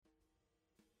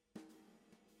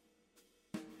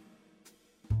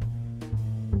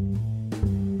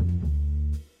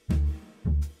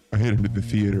head into the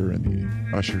theater and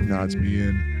the usher nods me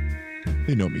in.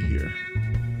 They know me here.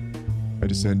 I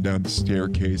descend down the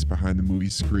staircase behind the movie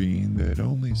screen that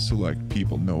only select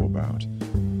people know about.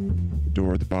 The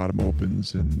door at the bottom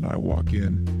opens and I walk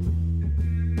in.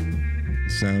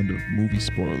 The sound of movie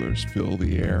spoilers fill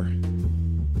the air.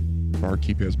 The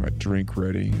barkeep has my drink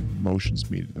ready and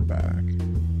motions me to the back.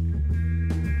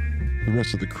 The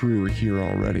rest of the crew are here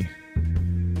already.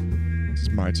 This is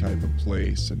my type of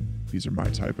place, and these are my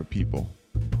type of people.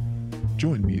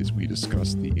 Join me as we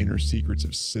discuss the inner secrets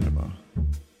of cinema.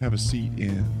 Have a seat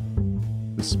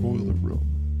in the spoiler room.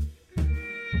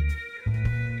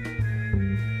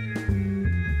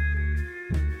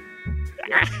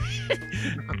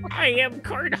 I am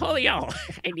Cornholio.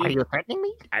 Are you threatening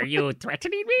me? Are you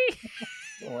threatening me?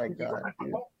 Oh my god,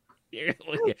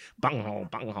 dude. Bunghole,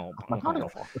 bunghole,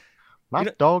 bunghole. My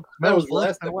dog That smells was worse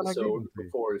last than what I gave episode him to.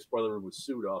 before spoiler room was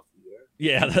sued off the air.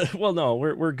 Yeah, well, no,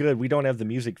 we're good. We don't have the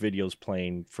music videos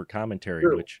playing for commentary,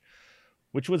 True.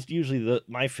 which was usually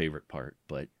my favorite part.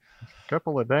 But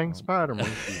Couple of dang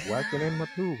Spider-Man whacking in my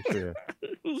tool shed.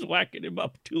 who's whacking him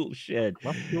up tool shed?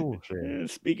 My tool shed.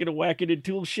 Speaking of whacking in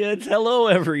tool sheds, hello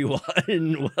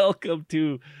everyone. Welcome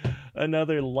to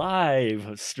another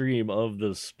live stream of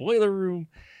the Spoiler Room.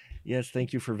 Yes,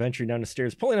 thank you for venturing down the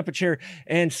stairs, pulling up a chair,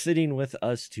 and sitting with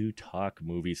us to talk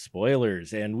movie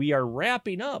spoilers. And we are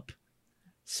wrapping up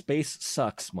Space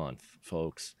Sucks Month,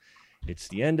 folks. It's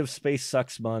the end of Space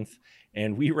Sucks Month,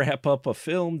 and we wrap up a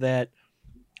film that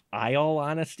I, all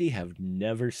honesty, have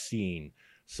never seen.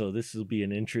 So this will be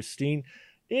an interesting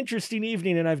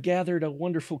evening, and I've gathered a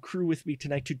wonderful crew with me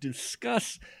tonight to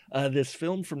discuss this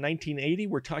film from 1980.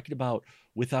 We're talking about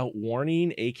Without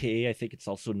Warning, aka I think it's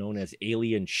also known as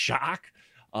Alien Shock,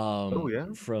 from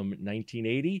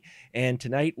 1980. And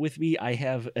tonight with me, I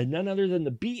have none other than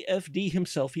the BFD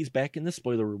himself. He's back in the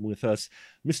spoiler room with us,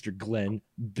 Mr. Glenn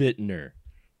Bittner.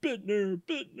 Bittner.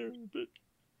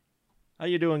 How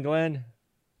you doing, Glenn?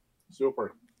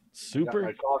 Super. Super. Got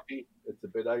my coffee. It's a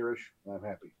bit Irish. I'm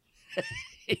happy.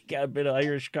 You got a bit of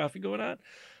Irish coffee going on.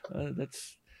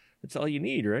 That's all you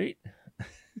need, right?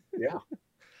 Yeah.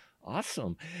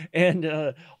 Awesome.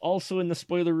 And also in the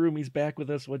spoiler room, he's back with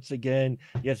us once again.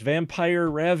 Yes, Vampire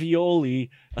Ravioli.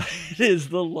 It is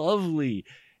the lovely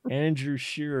Andrew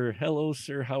Shearer. Hello,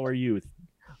 sir. How are you?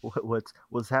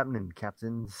 What's happening,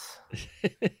 captains?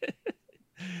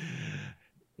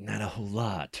 Not a whole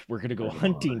lot. We're going to go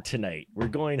hunting tonight. We're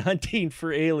going hunting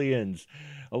for aliens,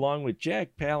 along with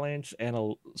Jack Palance and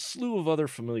a slew of other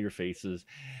familiar faces.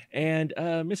 And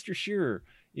Mr. Shearer,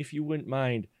 if you wouldn't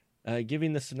mind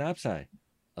giving the synopsis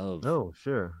of... Oh,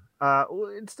 sure.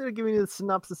 Well, instead of giving you the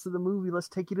synopsis of the movie, let's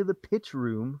take you to the pitch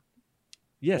room.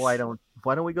 Yes. Why don't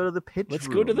we go to the pitch room? Let's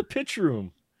go to the pitch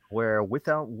room. Where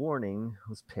Without Warning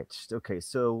was pitched. Okay,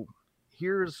 so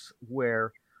here's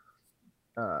where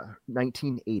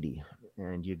 1980,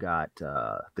 and you got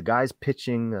the guys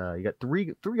pitching. You got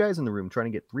three guys in the room trying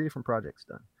to get three different projects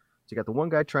done. So you got the one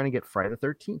guy trying to get Friday the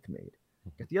 13th made.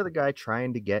 You got the other guy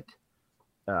trying to get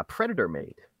Predator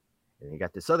made, and you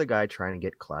got this other guy trying to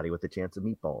get Cloudy with a Chance of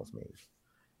Meatballs made.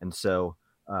 And so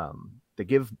they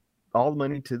give all the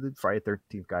money to the Friday the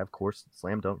 13th guy. Of course,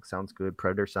 slam dunk, sounds good.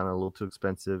 Predator sounded a little too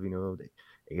expensive, the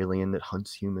alien that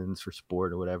hunts humans for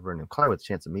sport or whatever. And then Cloudy with a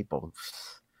Chance of Meatballs,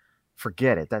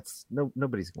 forget it. That's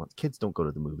nobody's wants. Kids don't go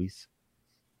to the movies.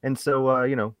 And so,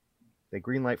 they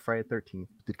greenlight Friday the 13th.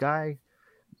 The guy,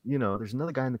 there's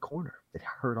another guy in the corner that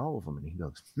heard all of them. And he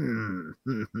goes,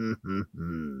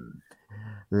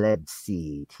 let's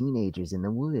see, teenagers in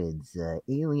the woods,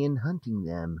 alien hunting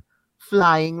them,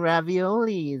 flying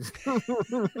raviolis.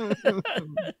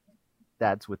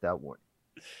 That's Without Warning.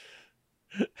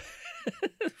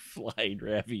 Flying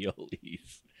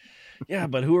raviolis. Yeah,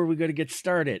 but who are we going to get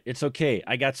started? It's okay.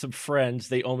 I got some friends.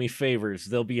 They owe me favors.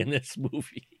 They'll be in this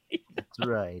movie. That's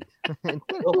right.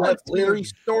 We'll have Larry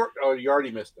Stork. Oh, you already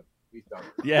missed him. He's done.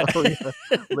 Yeah. Oh, yeah.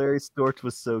 Larry Storch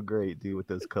was so great, dude, with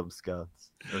those Cub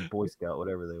Scouts or Boy Scout,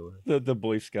 whatever they were. The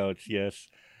Boy Scouts, yes.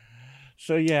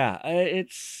 So yeah,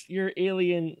 it's your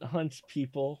alien hunts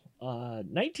people.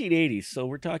 1980s. So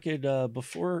we're talking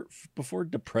before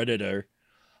the Predator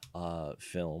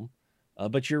film.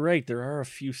 But you're right, there are a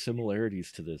few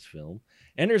similarities to this film.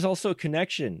 And there's also a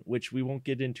connection, which we won't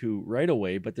get into right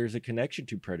away, but there's a connection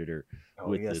to Predator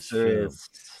with this film. Is.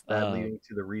 That leading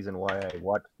to the reason why I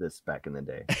watched this back in the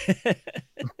day.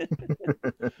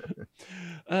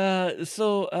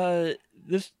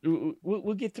 This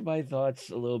we'll get to my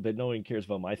thoughts a little bit. No one cares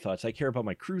about my thoughts. I care about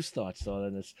my crew's thoughts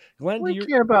on this. Glenn, we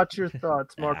care about your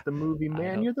thoughts, Mark the movie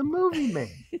man. You're the movie man.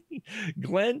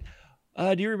 Glenn,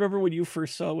 Do you remember when you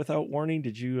first saw Without Warning?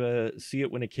 Did you see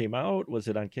it when it came out? Was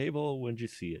it on cable? When did you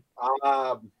see it?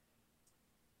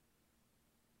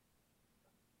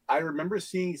 I remember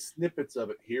seeing snippets of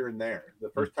it here and there. The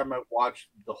first time I watched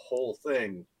the whole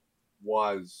thing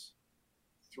was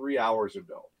 3 hours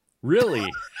ago. Really?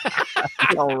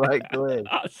 All right, go ahead.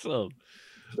 Awesome.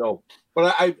 So,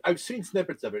 but I've seen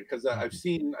snippets of it because I've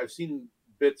seen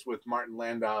bits with Martin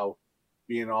Landau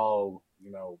being all,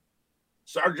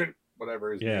 Sergeant,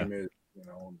 whatever his name is,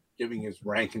 giving his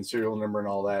rank and serial number and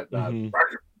all that.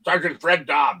 Sergeant Fred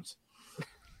Dobbs.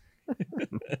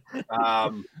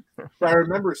 So I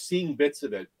remember seeing bits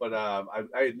of it, but I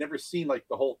had never seen like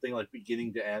the whole thing, like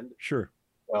beginning to end. Sure.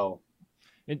 So,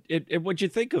 what'd you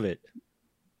think of it?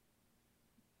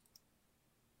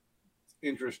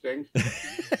 Interesting.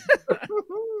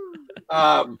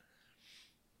 I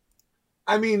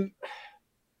mean,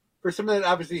 for something that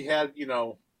obviously had,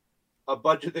 a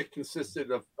budget that consisted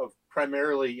of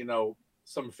primarily,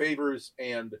 some favors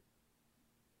and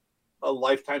a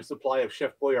lifetime supply of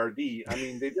Chef Boyardee, I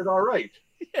mean, they did all right.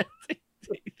 Yeah,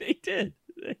 they did.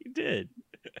 They did.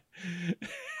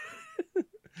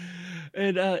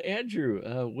 And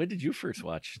Andrew, when did you first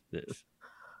watch this?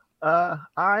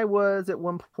 I was at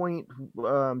one point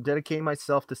dedicating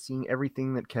myself to seeing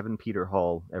everything that Kevin Peter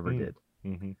Hall ever did.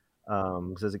 Mm-hmm.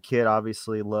 Because as a kid,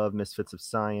 obviously loved Misfits of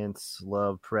Science,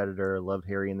 loved Predator, loved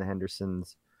Harry and the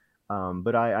Hendersons.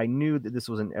 But I knew that this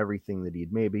wasn't everything that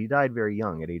he'd made. But he died very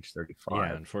young at age 35.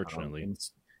 Yeah, unfortunately.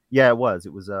 Yeah, it was.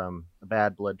 It was a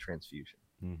bad blood transfusion.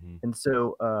 Mm-hmm. And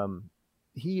so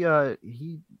he's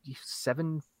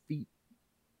 7 feet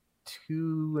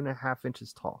 2.5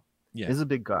 inches tall. Yeah, he's a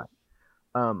big guy.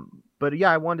 But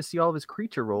yeah, I wanted to see all of his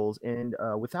creature roles, and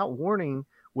Without Warning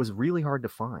was really hard to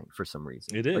find for some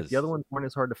reason. It is. Like, the other ones weren't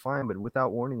as hard to find, but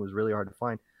Without Warning was really hard to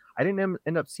find. I didn't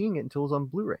end up seeing it until it was on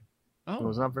Blu-ray. Oh. It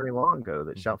was not very long ago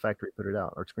that Shout Factory put it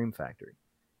out, or Scream Factory.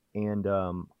 And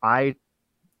I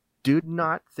did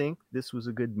not think this was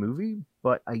a good movie,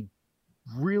 but I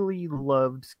really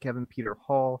loved Kevin Peter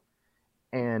Hall,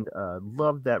 and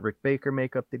loved that Rick Baker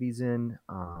makeup that he's in.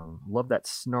 Love that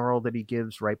snarl that he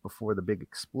gives right before the big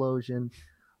explosion.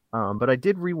 But I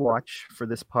did rewatch for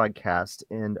this podcast,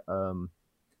 and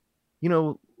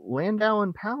Landau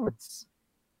and Palance,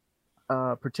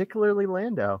 particularly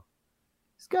Landau,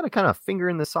 he's got a kind of finger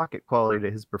in the socket quality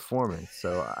to his performance.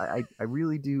 So I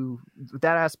really do,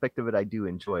 that aspect of it I do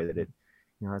enjoy. That it,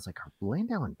 I was like, are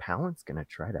Landau and Palance gonna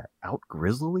try to out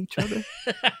Grizzle each other?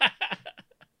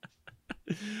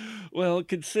 Well,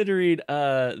 considering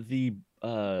the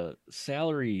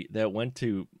salary that went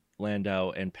to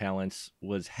Landau and Palance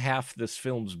was half this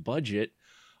film's budget,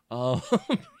 the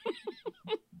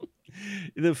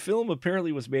film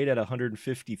apparently was made at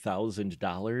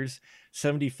 $150,000.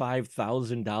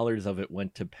 $75,000 of it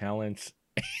went to Palance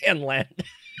and Landau.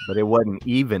 But it wasn't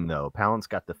even, though. Palance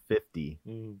got the 50.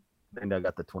 Landau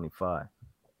got the 25.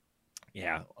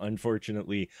 Yeah,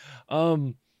 unfortunately.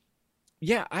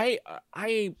 Yeah, I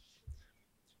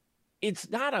it's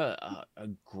not a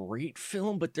great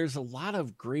film, but there's a lot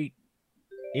of great,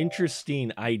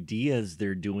 interesting ideas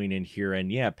they're doing in here.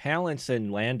 And yeah, Palance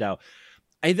and Landau,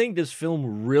 I think this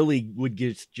film really would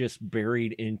get just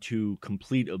buried into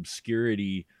complete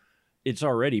obscurity. It's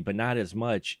already, but not as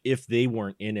much if they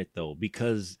weren't in it, though,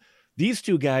 because these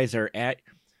two guys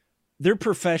they're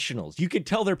professionals. You could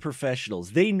tell they're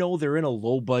professionals. They know they're in a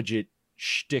low budget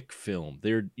shtick film.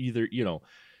 They're either,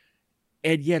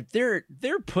 and yet they're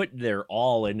putting their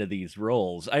all into these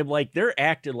roles. I'm like, they're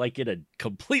acting like in a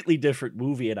completely different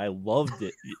movie, and I loved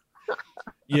it.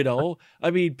 I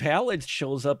mean, Palance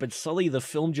shows up, and suddenly the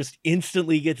film just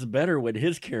instantly gets better when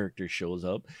his character shows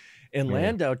up, and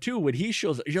Landau too, when he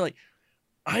shows up. You're like,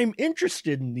 I'm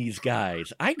interested in these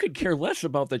guys. I could care less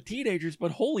about the teenagers,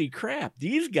 but holy crap,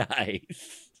 these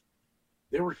guys.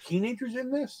 There were teenagers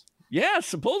in this? Yeah,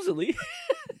 supposedly.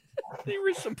 They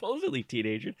were supposedly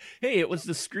teenagers. Hey, it was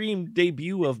the Scream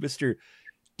debut of Mr.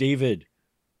 David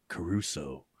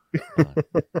Caruso.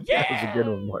 Yeah, that was a good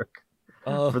one, Mark.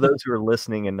 For those who are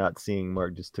listening and not seeing,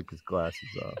 Mark just took his glasses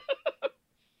off. It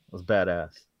was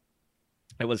badass.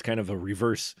 It was kind of a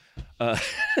reverse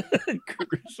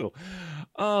Caruso.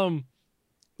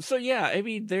 So yeah, I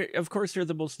mean, they're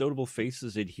the most notable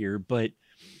faces in here, but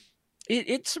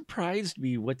it surprised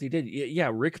me what they did.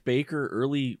 Yeah, Rick Baker,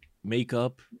 early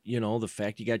makeup, the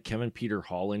fact you got Kevin Peter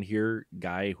Hall in here,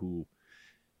 guy who,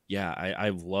 yeah,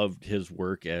 I've loved his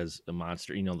work as a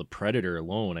monster. The Predator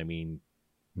alone, I mean,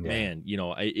 man,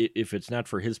 if it's not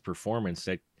for his performance,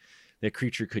 that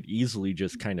creature could easily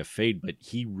just kind of fade, but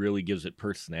he really gives it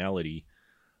personality.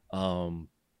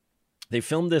 They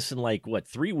filmed this in like what,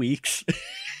 3 weeks?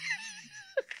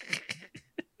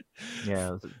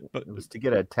 Yeah, But- it was to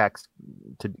get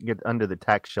to get under the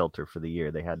tax shelter for the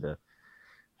year. They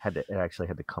it actually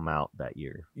had to come out that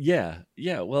year. Yeah.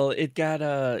 Well, it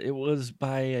was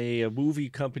by a movie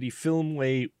company,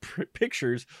 Filmway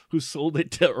Pictures, who sold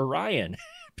it to Orion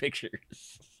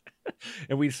Pictures,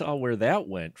 and we saw where that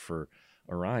went for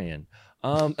Orion.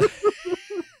 But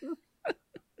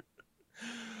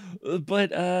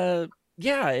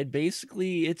yeah, it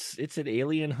basically it's an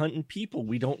alien hunting people.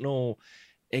 We don't know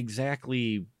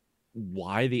exactly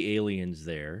why the alien's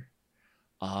there.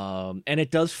 And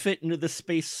it does fit into the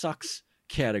space sucks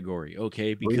category,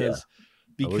 okay? Because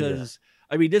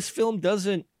I mean, this film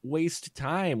doesn't waste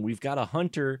time. We've got a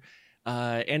hunter,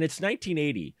 and it's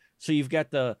 1980, so you've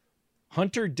got the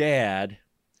hunter dad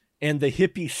and the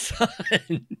hippie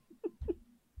son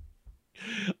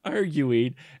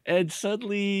arguing, and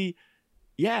suddenly,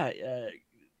 yeah,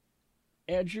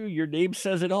 Andrew, your name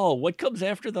says it all. What comes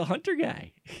after the hunter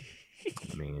guy?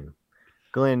 I mean,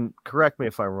 Glenn, correct me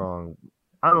if I'm wrong.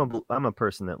 I'm a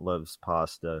person that loves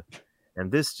pasta,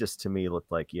 and this just to me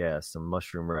looked like some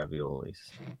mushroom raviolis.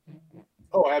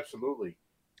 Oh, absolutely,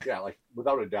 yeah, like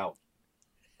without a doubt.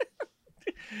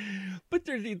 But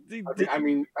I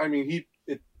mean, he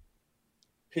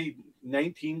paid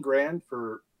 $19,000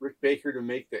 for Rick Baker to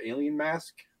make the alien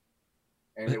mask,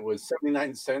 and it was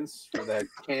 79 cents for that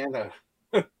can of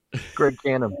Greg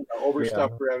Canham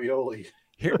overstuffed ravioli.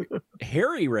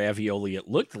 Hairy ravioli, it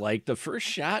looked like. The first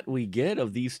shot we get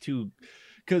of these two,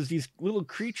 because these little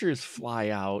creatures fly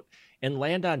out and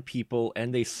land on people,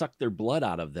 and they suck their blood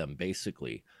out of them,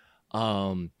 basically.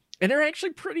 And they're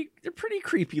actually pretty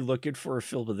creepy looking for a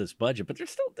film of this budget, but they're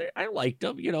still there. I liked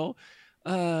them, you know.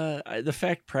 The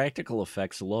fact practical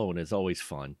effects alone is always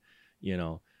fun, you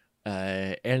know.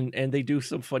 And they do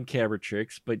some fun camera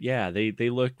tricks, but yeah,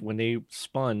 they looked, when they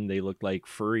spun, they looked like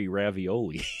furry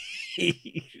ravioli.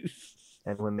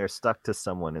 And when they're stuck to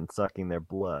someone and sucking their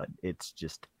blood, it's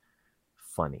just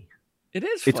funny.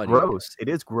 It's funny. Gross. It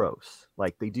is gross.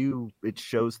 Like it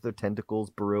shows their tentacles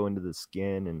burrow into the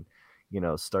skin and, you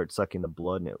know, start sucking the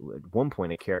blood. And at one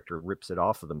point, a character rips it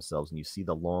off of themselves, and you see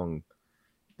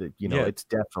it's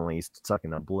definitely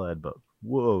sucking the blood. But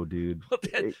whoa, dude,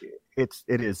 it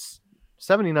is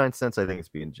 79 cents. I think it's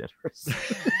being generous.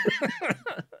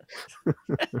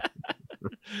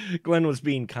 Glenn was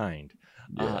being kind.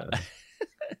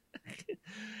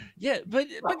 Yeah. But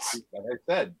like I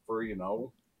said, for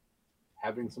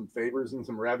having some favors and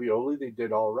some ravioli, they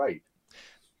did all right.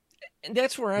 And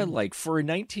that's where I like, for a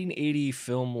 1980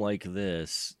 film like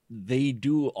this, they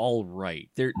do all right.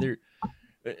 They're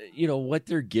what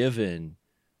they're given.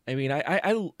 I mean,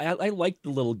 I like the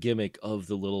little gimmick of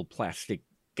the little plastic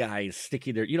guys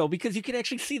sticking there, because you can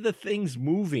actually see the things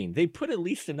moving. They put at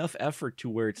least enough effort to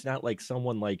where it's not like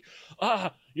someone like,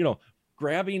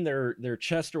 grabbing their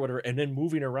chest or whatever and then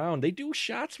moving around. They do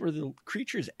shots where the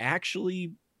creature's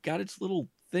actually got its little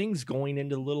things going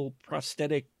into little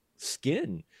prosthetic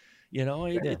skin.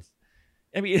 It's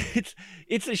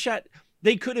a shot.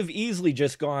 They could have easily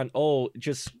just gone,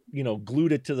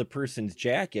 glued it to the person's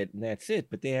jacket and that's it.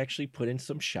 But they actually put in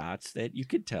some shots that you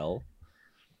could tell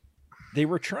they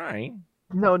were trying.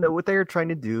 No, what they were trying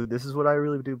to do, this is what I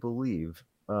really do believe.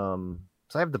 So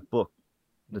I have the book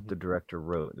that the director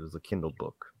wrote. It was a Kindle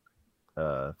book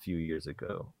a few years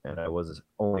ago, and I was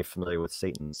only familiar with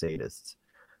Satan Sadists.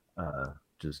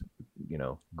 Just,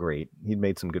 great. He'd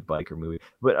made some good biker movie.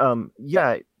 But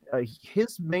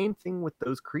his main thing with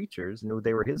those creatures,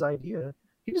 they were his idea.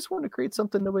 He just wanted to create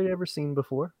something nobody had ever seen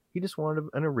before. He just wanted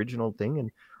an original thing,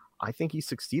 and I think he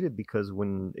succeeded because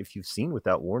if you've seen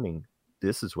Without Warning,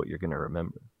 this is what you're going to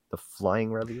remember. The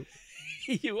flying ravioli.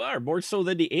 You are, more so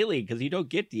than the alien, because you don't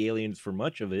get the aliens for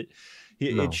much of it.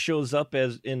 No. It shows up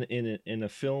as in a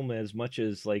film as much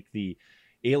as like the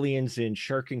aliens in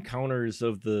Shark Encounters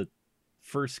of the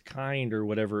First Kind or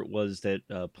whatever it was that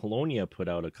Polonia put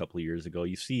out a couple of years ago.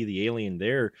 You see the alien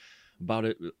there about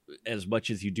it as much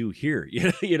as you do here.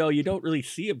 You don't really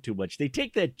see him too much. They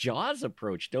take that Jaws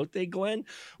approach, don't they, Glenn,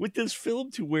 with this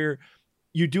film, to where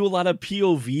you do a lot of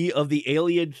POV of the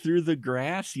alien through the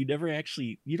grass. You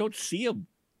don't see him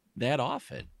that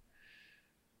often.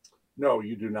 No,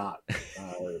 you do not.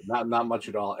 Not much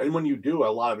at all. And when you do, a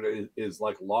lot of it is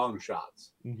like long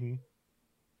shots. Mm-hmm.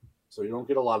 So you don't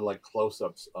get a lot of like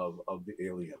close-ups of the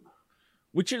alien.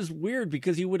 Which is weird,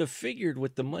 because you would have figured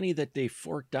with the money that they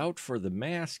forked out for the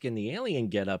mask and the alien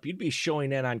getup, you'd be showing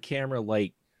that on camera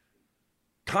like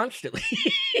constantly.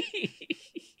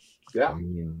 Yeah. I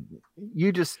mean,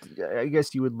 I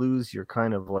guess you would lose your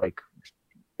kind of like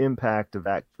impact of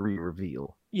Act 3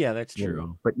 reveal. Yeah, that's you true.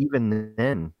 know. But even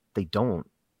then, you don't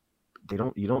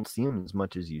see them as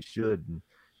much as you should. And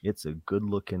it's a good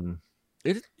looking.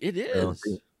 It is.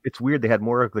 It's weird. They had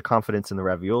more of the confidence in the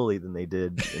ravioli than they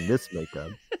did in this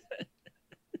makeup.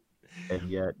 And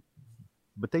yet,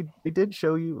 but they did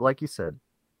show you, like you said,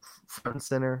 front and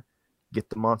center, get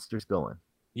the monsters going.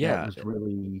 Yeah, it was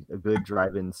really a good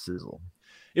drive-in sizzle.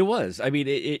 It was. I mean,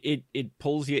 it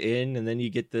pulls you in, and then you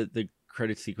get the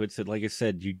credit sequence. And like I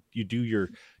said, you do your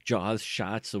Jaws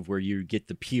shots of where you get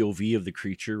the POV of the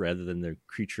creature rather than the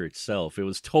creature itself. It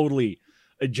was totally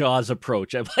a Jaws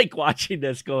approach. I'm like watching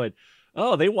this going,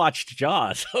 oh, they watched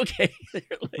Jaws. Okay. They're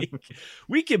like,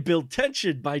 we can build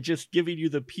tension by just giving you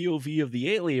the POV of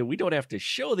the alien. We don't have to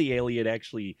show the alien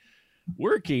actually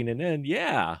working. And then,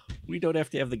 yeah, we don't have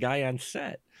to have the guy on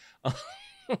set.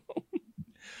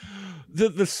 The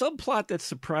subplot that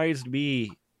surprised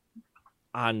me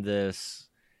on this,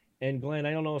 and Glenn,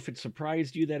 I don't know if it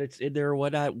surprised you that it's in there or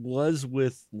whatnot, was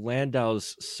with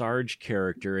Landau's Sarge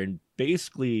character. And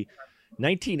basically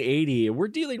 1980, we're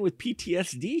dealing with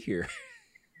PTSD here.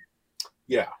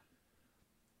 Yeah.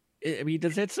 I mean,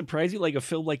 does that surprise you? Like a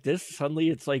film like this, suddenly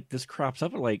it's like this crops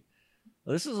up and like,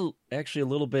 well, this is actually a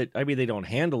little bit, I mean, they don't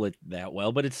handle it that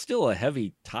well, but it's still a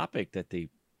heavy topic that they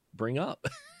bring up.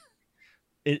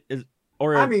 I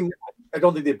mean, I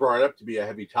don't think they brought it up to be a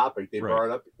heavy topic. They Right. brought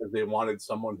it up because they wanted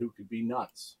someone who could be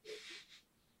nuts.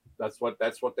 That's what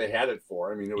they had it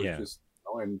for. I mean, it was just,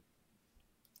 and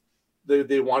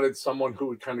they wanted someone who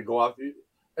would kind of go out,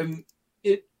 and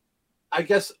I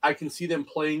guess I can see them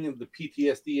playing the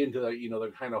PTSD into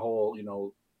the kind of whole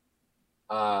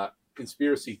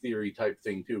conspiracy theory type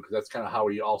thing too, because that's kind of how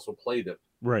he also played it,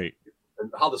 Right?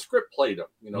 And how the script played him.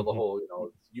 The whole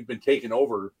you've been taken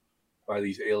over by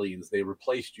these aliens. They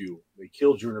replaced you. They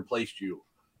killed you and replaced you.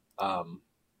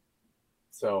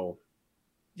 So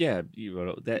Yeah,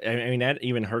 that, I mean, that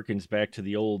even harkens back to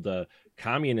the old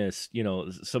communist,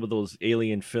 some of those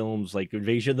alien films like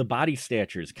Invasion of the Body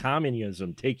Snatchers,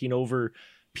 communism taking over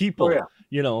people. Oh,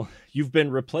 yeah. You've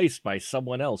been replaced by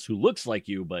someone else who looks like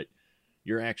you, but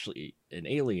you're actually an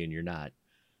alien. You're not,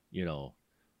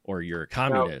 or you're a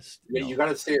communist. Now, you got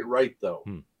to say it right though.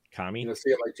 Commie? You got to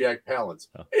say it like Jack Palance.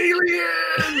 Oh.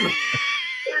 Alien!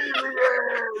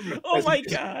 Alien! Oh my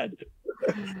God.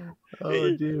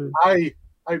 Oh, dude.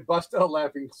 I bust out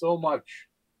laughing so much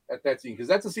at that scene because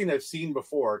that's a scene I've seen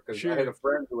before because I had a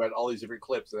friend who had all these different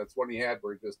clips, and that's one he had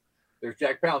where there's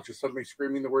Jack Palance just suddenly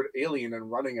screaming the word alien and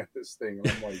running at this thing. And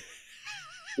I'm like,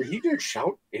 did he just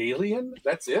shout alien?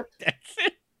 That's it? That's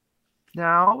it.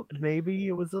 Now, maybe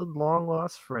it was a long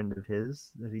lost friend of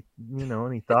his that he,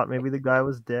 and he thought maybe the guy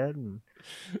was dead. And,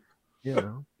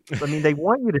 I mean, they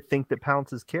want you to think that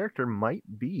Pounce's character might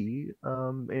be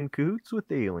in cahoots with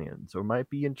the aliens or might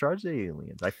be in charge of the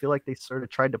aliens. I feel like they sort of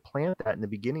tried to plant that in the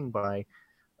beginning by,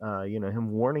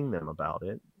 him warning them about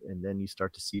it. And then you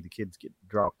start to see the kids get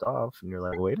dropped off and you're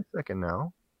like, wait a second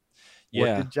now.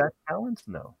 Yeah. What did Jack Palance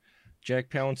know? Jack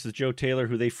Palance is Joe Taylor,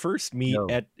 who they first meet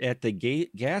at the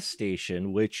gas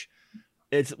station, which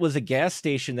was a gas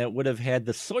station that would have had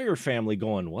the Sawyer family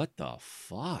going, what the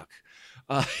fuck?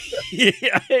 I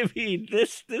mean,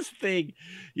 this thing,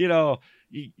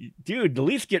 dude, at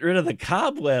least get rid of the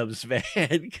cobwebs,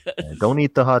 man. Don't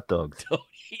eat the hot dogs. Don't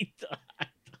eat the hot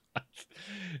dogs.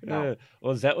 No.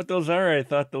 Well, is that what those are? I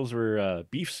thought those were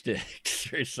beef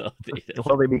sticks or something.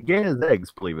 Well, they began as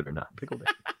eggs, believe it or not. Pickled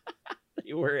eggs.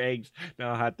 They were eggs.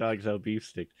 Now hot dogs out beef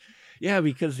sticks. Yeah,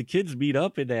 because the kids meet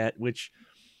up in that, which,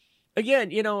 again,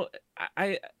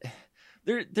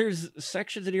 there's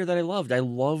sections in here that I loved. I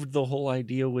loved the whole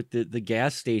idea with the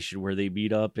gas station where they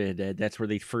meet up, and that's where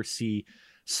they first see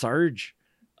Sarge,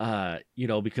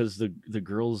 because the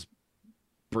girls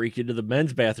break into the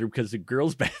men's bathroom because the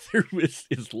girls' bathroom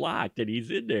is locked and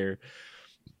he's in there.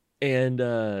 And,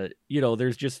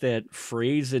 there's just that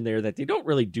phrase in there that they don't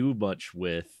really do much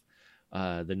with,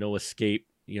 the no escape,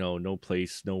 no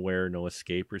place, nowhere, no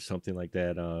escape or something like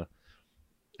that.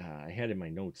 I had it in my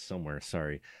notes somewhere.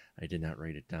 Sorry, I did not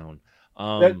write it down.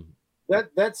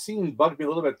 That scene bugged me a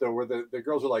little bit though, where the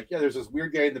girls are like, "Yeah, there's this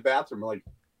weird guy in the bathroom." I'm like,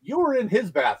 you were in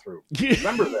his bathroom.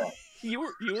 Remember that? you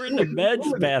were in the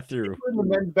men's bathroom. You were in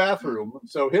the men's bathroom,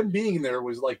 so him being there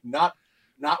was like not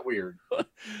weird.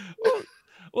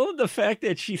 Well, the fact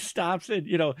that she stops and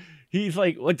he's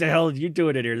like, "What the hell are you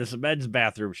doing in here? This is a men's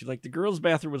bathroom." She's like, "The girls'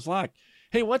 bathroom was locked."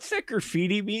 Hey, what's that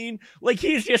graffiti mean? Like,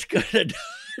 he's just gonna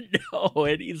know.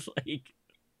 And he's like,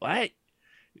 what?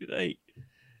 Like,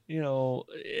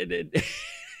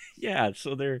 yeah.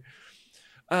 So they're,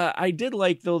 I did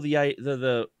like though,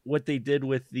 the what they did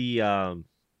with the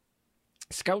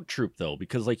scout troop, though,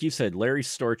 because like you said, Larry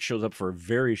Storch shows up for a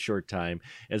very short time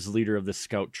as leader of the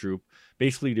scout troop,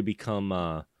 basically to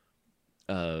become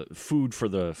food for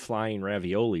the flying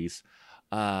raviolis,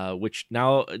 which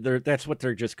now that's what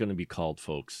they're just going to be called,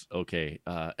 folks. Okay.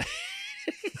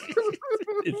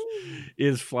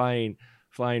 is flying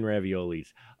raviolis.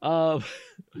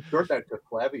 Short that to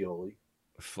Flavioli.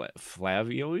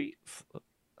 Flavioli?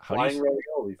 Flying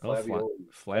ravioli. Flavioli.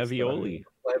 Flavioli.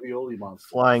 Flavioli monster.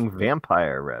 Flying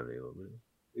vampire ravioli.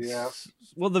 Yeah.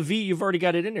 Well, the V, you've already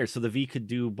got it in there, so the V could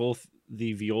do both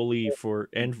the Violi for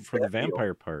the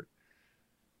vampire part.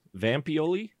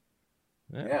 Vampioli?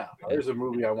 Yeah. There's a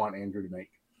movie I want Andrew to make.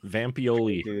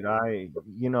 Vampioli. Dude,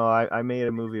 I made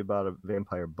a movie about a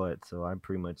vampire butt, so I'm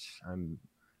pretty much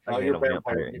you're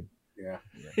vampire. Yeah.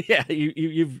 Yeah,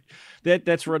 you've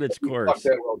that's run its course. Fuck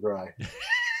that well dry.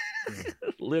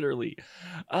 Literally.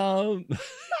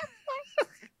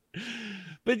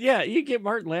 But yeah, you get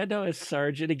Martin Landau as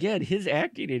Sarge, and again, his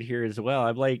acting in here as well.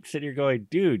 I'm like sitting here going,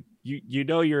 dude, you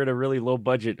know you're in a really low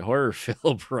budget horror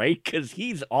film, right? Because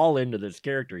he's all into this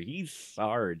character. He's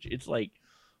Sarge. It's like,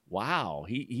 wow,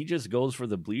 he just goes for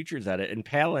the bleachers at it. And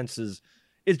Palance is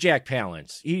Jack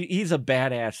Palance. He's a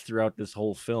badass throughout this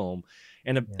whole film,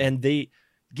 and they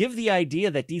give the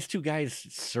idea that these two guys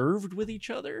served with each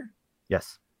other.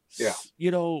 Yes. Yeah.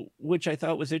 You know, which I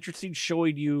thought was interesting,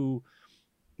 showing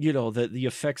you know, the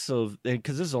effects of,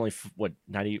 because this is only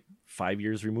 95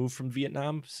 years removed from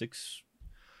Vietnam, 6,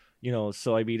 you know,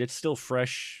 so I mean it's still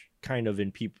fresh kind of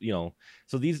in people, you know.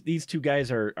 So these two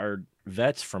guys are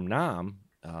vets from Nam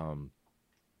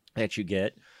that you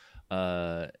get,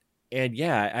 and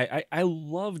yeah, I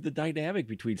love the dynamic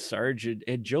between Sarge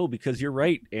and Joe, because you're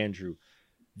right, Andrew.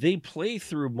 They play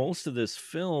through most of this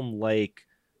film like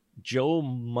Joe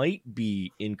might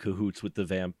be in cahoots with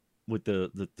the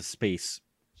space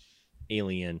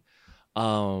alien,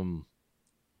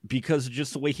 because of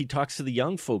just the way he talks to the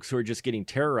young folks who are just getting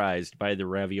terrorized by the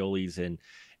raviolis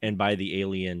and by the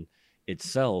alien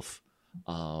itself,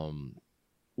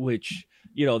 which,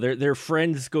 you know, their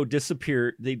friends go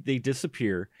disappear. They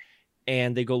disappear,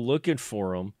 and they go looking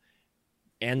for them,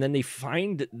 and then they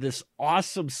find this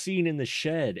awesome scene in the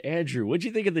shed. Andrew, what'd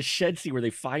you think of the shed scene where they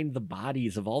find the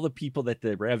bodies of all the people that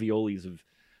the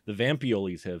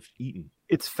vampiolis have eaten?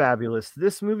 It's fabulous.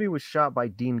 This movie was shot by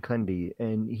Dean Cundey,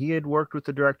 and he had worked with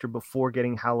the director before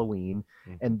getting Halloween,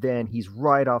 and then he's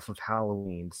right off of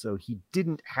Halloween, so he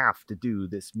didn't have to do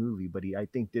this movie, but he, I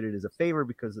think, did it as a favor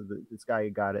because of this guy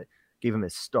who gave him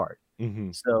his start.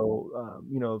 Mm-hmm. So,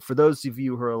 you know, for those of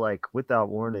you who are like, without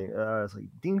warning, it's like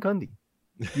Dean Cundey.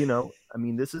 You know, I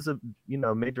mean, this is a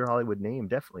major Hollywood name,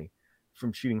 definitely,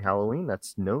 from shooting Halloween.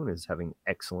 That's known as having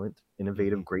excellent,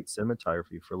 innovative, great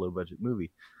cinematography for a low budget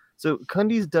movie. So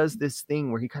Cundey does this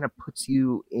thing where he kind of puts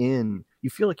you in,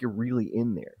 you feel like you're really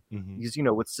in there. Because, you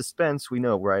know, with suspense, we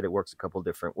know, right, it works a couple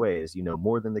different ways. You know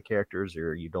more than the characters,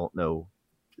 or you don't know,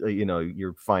 you know,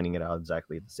 you're finding it out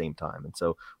exactly at the same time. And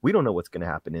so we don't know what's going to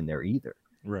happen in there either.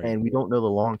 Right. And we don't know the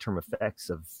long-term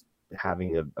effects of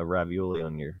having a ravioli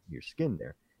on your skin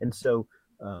there. And so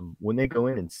when they go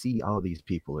in and see, oh, these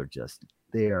people are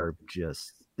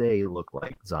they look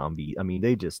like zombie. I mean,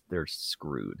 they're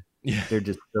screwed. Yeah. They're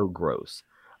just so gross.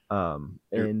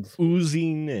 And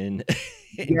oozing and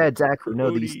yeah, exactly.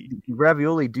 No, these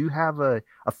ravioli do have a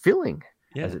filling,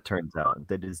 as it turns out,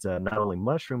 that is not only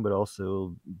mushroom but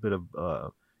also a bit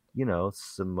of you know,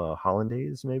 some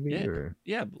hollandaise maybe, or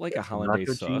like a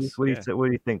hollandaise sauce. Cheese. What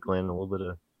do you think, Glenn? A little bit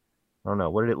of, I don't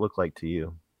know. What did it look like to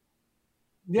you?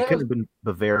 Yeah, it could have been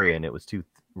Bavarian. It was too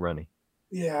runny.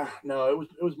 Yeah, no,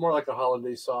 it was more like a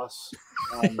hollandaise sauce.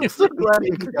 I'm so glad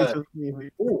you agrees with me.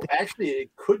 Actually, it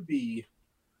could be.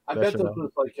 I bet this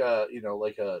was like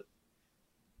a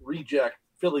reject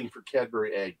filling for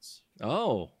Cadbury eggs.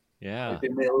 Oh, yeah. Like they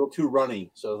made it a little too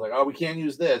runny, so it's like, oh, we can't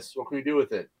use this. What can we do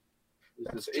with it?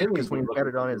 This because when he got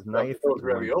it on his knife,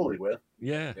 ravioli with.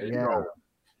 Yeah.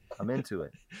 I'm into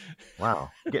it.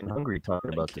 Wow. Getting hungry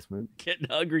talking about this movie.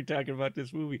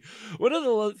 One of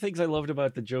the things I loved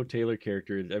about the Joe Taylor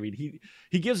character, I mean,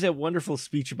 he gives that wonderful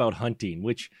speech about hunting,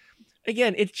 which,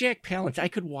 again, it's Jack Palance. I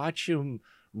could watch him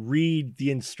read the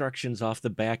instructions off the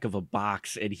back of a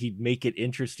box and he'd make it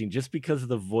interesting just because of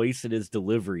the voice and his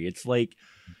delivery. It's like,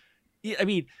 I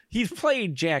mean, he's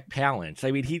playing Jack Palance.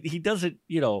 I mean, he doesn't,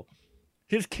 you know,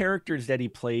 his characters that he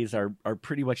plays are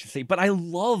pretty much the same, but I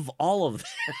love all of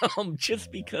them just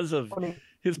because of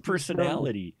his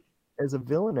personality. As a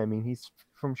villain, I mean, he's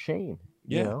from Shane,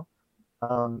 you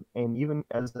know? And even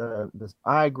as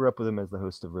I grew up with him as the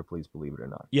host of Ripley's Believe It or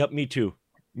Not. Yep, me too.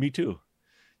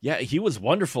 Yeah, he was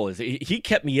wonderful. He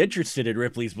kept me interested in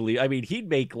Ripley's Believe. I mean, he'd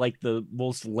make like the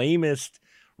most lamest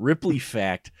Ripley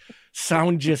fact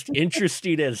sound just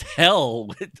interesting as hell.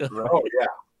 Oh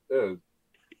yeah.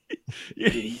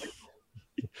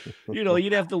 You know,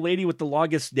 you'd have the lady with the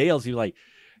longest nails. You're like,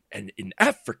 and in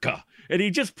Africa, and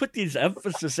he just put these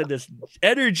emphasis and this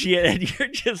energy, and you're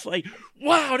just like,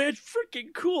 wow, that's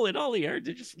freaking cool. And all he are,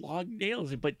 they're just long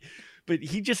nails, but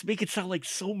he just make it sound like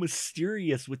so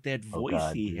mysterious with that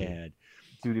voice he had.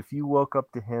 Dude, if you woke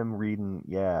up to him reading,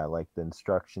 like the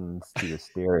instructions to the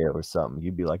stereo or something,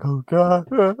 you'd be like, oh God.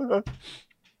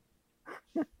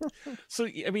 So,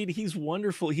 I mean, he's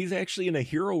wonderful. He's actually in a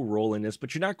hero role in this,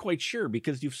 but you're not quite sure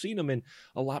because you've seen him in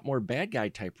a lot more bad guy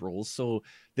type roles. So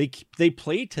they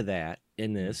play to that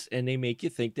in this, and they make you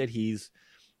think that he's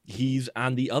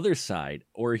on the other side,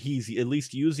 or he's at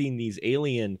least using these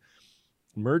alien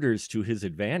murders to his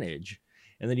advantage.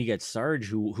 And then you get Sarge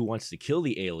who wants to kill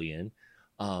the alien.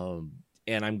 And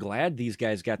I'm glad these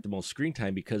guys got the most screen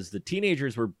time because the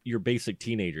teenagers were your basic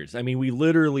teenagers. I mean, we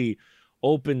literally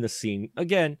opened the scene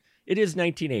again. It is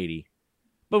 1980,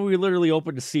 but we literally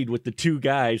opened the scene with the two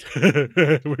guys.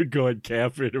 We're going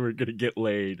camping and we're gonna get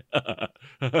laid.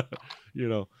 You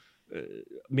know,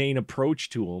 main approach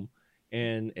to them,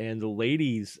 and the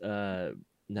ladies,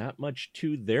 not much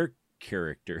to their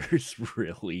characters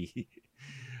really.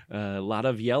 A lot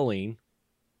of yelling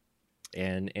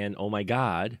and oh my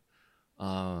God.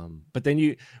 But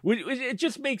then it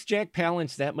just makes Jack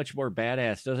Palance that much more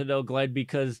badass, doesn't it, Glenn?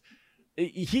 Because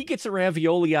he gets a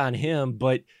ravioli on him,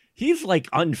 but he's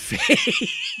like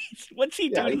unfazed. What's he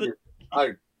do?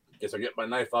 I guess I get my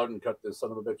knife out and cut this son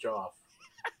of a bitch off.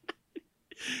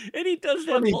 And he does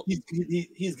that. I mean,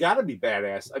 he's got to be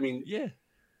badass. I mean, yeah.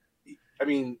 I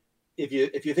mean, if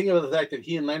you think of the fact that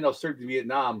he and Lando served in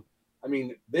Vietnam, I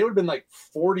mean, they would have been like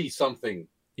 40 something.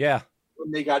 Yeah.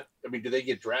 When they got, I mean, did they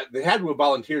get drafted? They had to have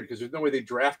volunteered because there's no way they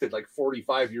drafted like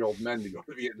 45-year-old men to go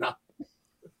to Vietnam.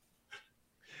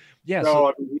 Yeah. So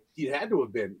I mean, he had to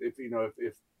have been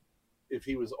if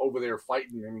he was over there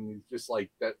fighting. I mean, he's just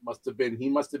like that he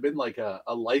must have been like a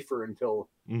lifer until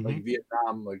like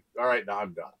Vietnam. Like, all right, now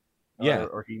I'm done. Yeah,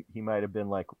 or he might have been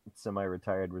like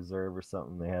semi-retired reserve or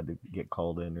something. They had to get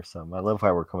called in or something. I love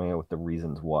how we're coming up with the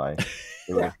reasons why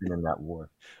they would have been in that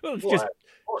war. Well,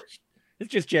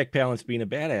 it's just Jack Palance being a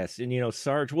badass. And,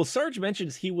 Sarge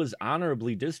mentions he was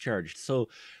honorably discharged. So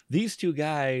these two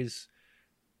guys,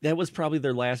 that was probably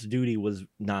their last duty was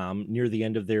Nam near the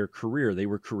end of their career. They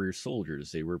were career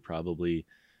soldiers. They were probably,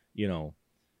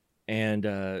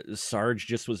 and Sarge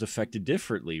just was affected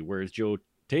differently, whereas Joe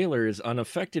Taylor is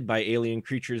unaffected by alien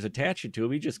creatures attaching to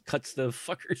him. He just cuts the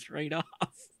fuckers right off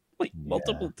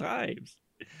multiple times.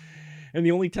 And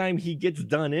the only time he gets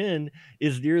done in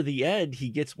is near the end. He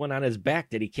gets one on his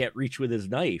back that he can't reach with his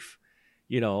knife,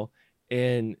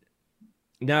 And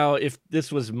now if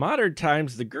this was modern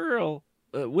times, the girl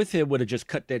with him would have just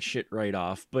cut that shit right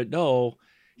off. But no,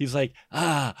 he's like,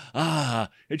 and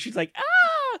she's like,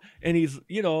 and he's,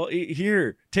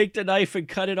 here, take the knife and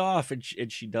cut it off. And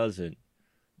she doesn't.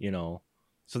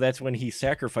 So that's when he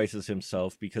sacrifices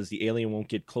himself because the alien won't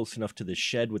get close enough to the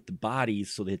shed with the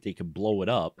bodies so that they can blow it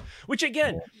up, which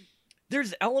again,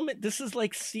 this is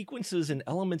like sequences and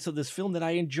elements of this film that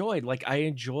I enjoyed. Like I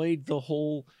enjoyed the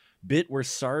whole bit where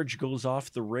Sarge goes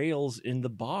off the rails in the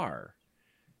bar,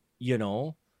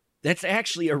 that's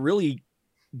actually a really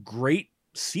great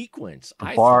sequence.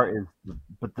 The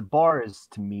bar is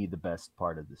to me the best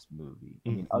part of this movie. I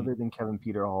mean, other than Kevin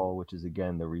Peter Hall, which is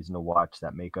again the reason to watch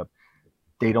that makeup,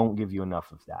 they don't give you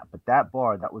enough of that. But that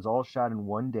bar, that was all shot in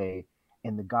one day,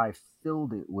 and the guy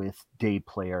filled it with day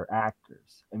player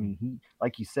actors. I mean, he,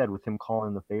 like you said, with him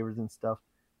calling the favors and stuff,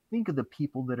 think of the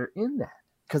people that are in that.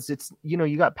 Because it's,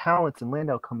 you got Palance and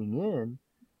Landau coming in,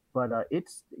 but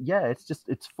it's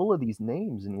full of these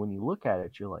names. And when you look at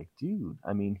it, you're like, dude,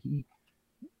 I mean,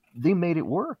 they made it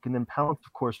work. And then Palance,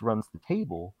 of course, runs the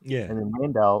table. Yeah. And then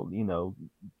Landau,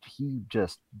 he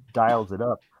just dials it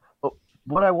up. But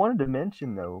what I wanted to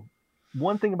mention, though,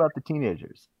 one thing about the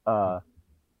teenagers,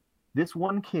 this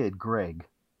one kid, Greg,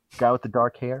 guy with the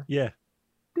dark hair. Yeah.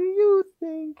 Do you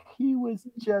think he was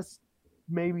just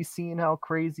maybe seeing how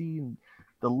crazy and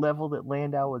the level that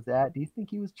Landau was at? Do you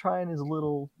think he was trying his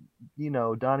little,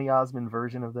 Donny Osmond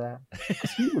version of that?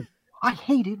 I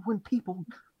hate it when people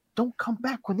don't come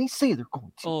back when they say they're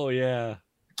going to. Oh yeah.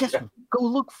 Just go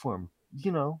look for him.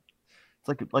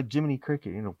 It's like Jiminy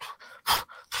Cricket.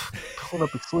 Pulling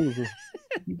up his sleeves.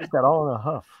 He just got all in a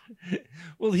huff.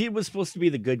 Well, he was supposed to be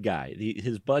the good guy.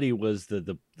 His buddy was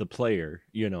the player.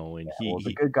 And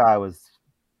the good guy was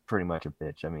pretty much a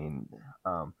bitch. I mean,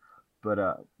 But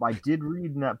I did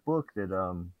read in that book that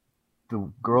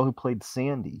the girl who played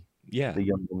Sandy, Yeah. the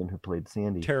young woman who played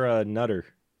Sandy, Tara Nutter.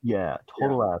 yeah,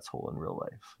 total asshole in real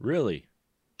life. Really?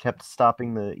 Kept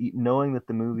stopping knowing that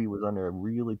the movie was under a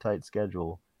really tight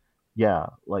schedule. Yeah,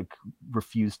 like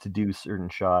refused to do certain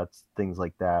shots, things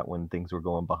like that when things were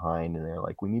going behind, and they're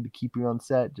like, "We need to keep you on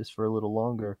set just for a little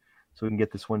longer so we can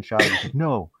get this one shot." He's like,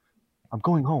 "No, I'm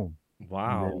going home."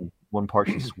 Wow. And then one part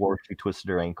she swore she twisted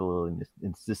her ankle and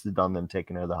insisted on them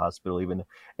taking her to the hospital,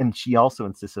 and she also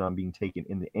insisted on being taken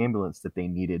in the ambulance that they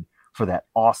needed for that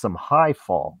awesome high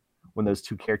fall when those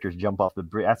two characters jump off the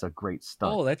bridge. That's a great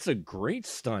stunt. Oh, that's a great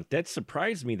stunt. That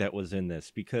surprised me that was in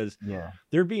this, because Yeah,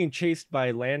 they're being chased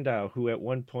by Landau, who at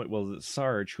one point,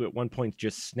 Sarge, who at one point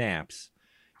just snaps.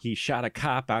 He shot a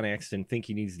cop on accident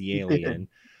thinking he's the alien.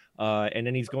 And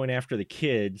then he's going after the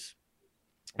kids.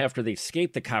 After they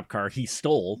escaped the cop car he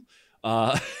stole.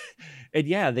 And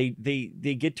yeah, they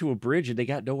get to a bridge and they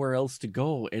got nowhere else to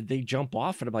go. And they jump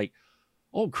off, and I'm like,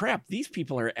 oh crap, these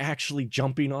people are actually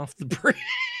jumping off the bridge.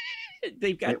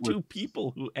 They've got two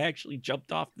people who actually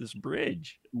jumped off this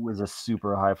bridge. It was a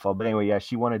super high fall. But anyway, yeah,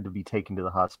 she wanted to be taken to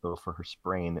the hospital for her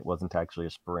sprain. It wasn't actually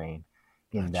a sprain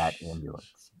in that ambulance.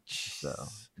 So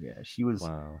yeah, she was.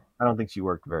 Wow. I don't think she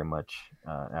worked very much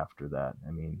after that. I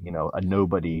mean, a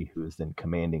nobody who is then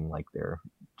commanding like their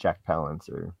Jack Palance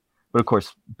but of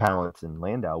course Palance and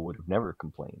Landau would have never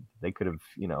complained. They could have,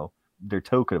 their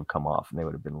toe could have come off and they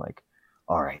would have been like,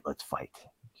 all right, let's fight.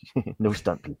 No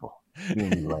stunt people. You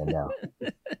need Landau.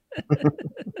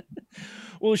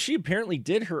 Well, she apparently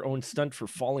did her own stunt for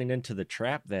falling into the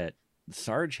trap that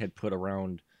Sarge had put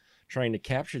around trying to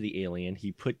capture the alien.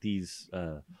 He put these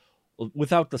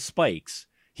without the spikes.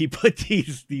 He put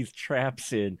these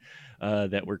traps in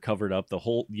that were covered up. The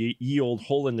whole ye old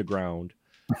hole in the ground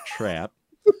trap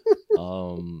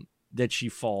that she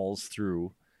falls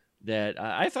through. That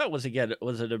I thought was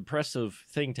an impressive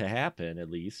thing to happen,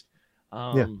 at least.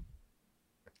 And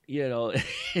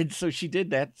so she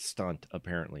did that stunt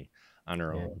apparently on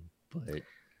her own. But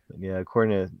yeah,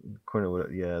 according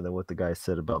to what the guy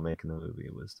said about making the movie,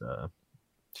 it was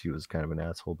she was kind of an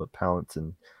asshole. But Palance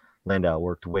and Landau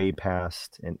worked way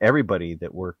past, and everybody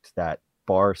that worked that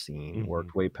bar scene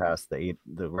worked way past the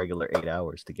regular 8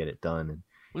 hours to get it done. And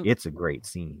it's a great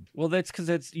scene. Well, that's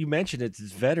because you mentioned it's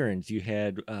veterans. You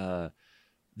had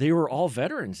they were all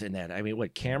veterans in that. I mean,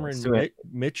 what, Cameron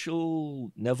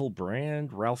Mitchell, Neville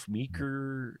Brand, Ralph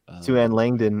Meeker, Sue Ann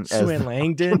Langdon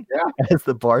as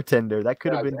the bartender. That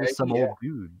could have been just some old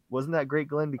dude. Wasn't that great,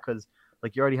 Glenn? Because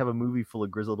like you already have a movie full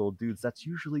of grizzled old dudes. That's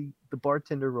usually the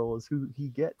bartender role is who he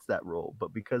gets that role.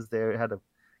 But because they had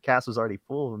cast was already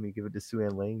full of them, you give it to Sue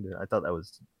Ann Langdon. I thought that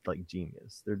was like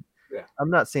genius. I'm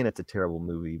not saying it's a terrible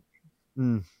movie.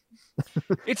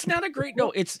 It's not a great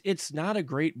it's not a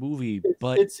great movie,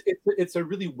 but it's a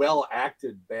really well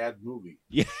acted bad movie.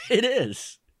 Yeah, it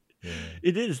is. Yeah.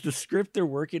 It is. The script they're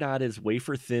working on is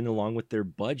wafer thin along with their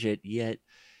budget, yet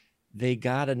they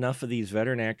got enough of these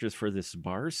veteran actors for this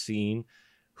bar scene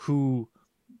who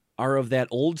are of that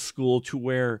old school to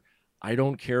where I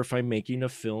don't care if I'm making a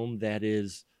film that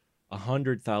is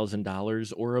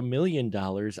 $100,000 or $1 million.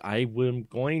 I am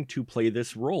going to play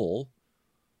this role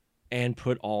and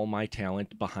put all my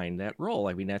talent behind that role.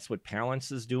 I mean, that's what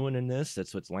Palance is doing in this.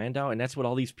 That's what's Landau, and that's what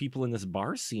all these people in this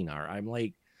bar scene are. I'm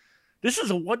like, this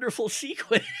is a wonderful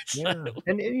sequence. Yeah.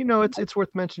 and it's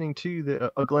worth mentioning too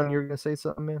that Glenn, you're gonna say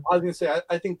something, man. I was gonna say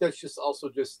I think that's just also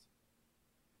just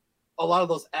a lot of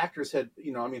those actors had,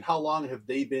 I mean, how long have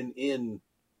they been in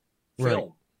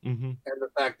film? Right. Mm-hmm. And the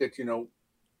fact that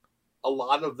a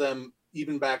lot of them,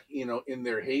 even back in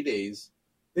their heydays,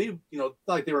 they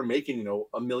like they were making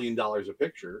 $1 million a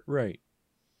picture, right?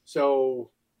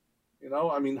 So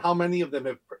I mean, how many of them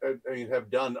have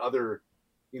done other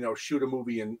shoot a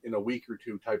movie in a week or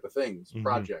two type of things,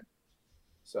 project.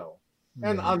 So,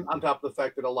 and on top of the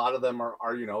fact that a lot of them are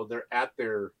they're at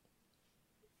their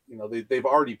they've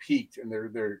already peaked and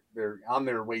they're on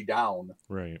their way down,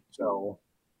 right? So,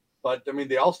 but I mean,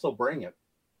 they all still bring it.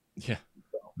 Yeah.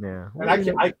 Yeah. And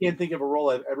I can't think of a role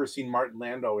I've ever seen Martin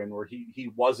Landau in where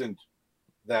he wasn't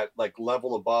that like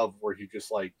level above where he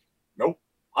just like, nope,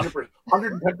 100%,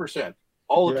 110%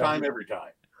 all the time, every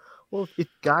time. Well,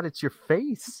 it's your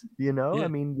face, I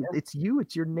mean, it's you,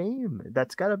 it's your name.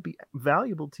 That's got to be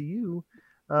valuable to you.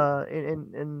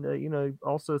 And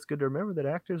also it's good to remember that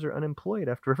actors are unemployed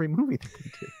after every movie that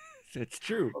they do. It's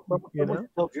true.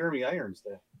 Tell Jeremy Irons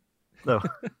that. No.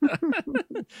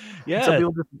 Yeah. Some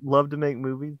people just love to make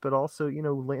movies, but also,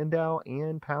 Landau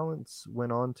and Palance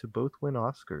went on to both win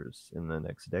Oscars in the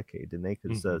next decade, didn't they?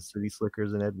 Because City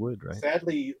Slickers and Ed Wood, right?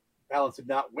 Sadly, Palance did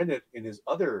not win it in his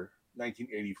other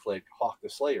 1980 flick Hawk the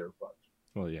Slayer, but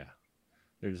Well, yeah,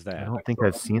 there's I that. don't think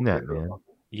I've seen that, man.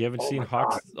 You haven't Oh seen my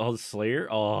Hawk the Slayer?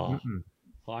 Oh, Mm-mm.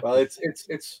 Hawk well, the-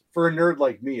 it's for a nerd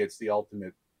like me, it's the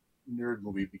ultimate nerd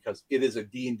movie because it is a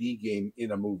D&D game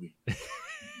in a movie.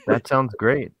 That sounds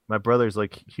great. My brother's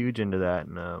like huge into that,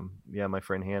 and yeah, my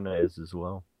friend Hannah is as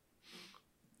well.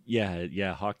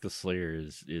 yeah. Hawk the Slayer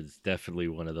is definitely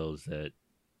one of those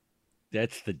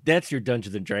that's your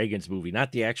Dungeons and Dragons movie,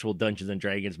 not the actual Dungeons and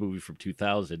Dragons movie from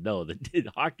 2000. No, the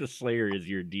Hawk the Slayer is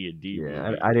your D&D Yeah,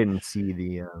 movie. I didn't see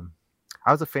the.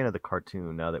 I was a fan of the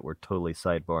cartoon. Now that we're totally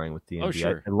sidebarring with D&D,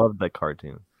 sure. I loved that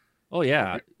cartoon. Oh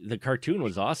yeah, the cartoon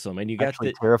was awesome, and you got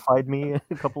Actually terrified me.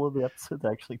 A couple of the episodes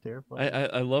actually terrified me.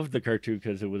 I loved the cartoon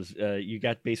because it was you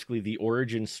got basically the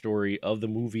origin story of the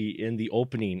movie in the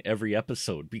opening every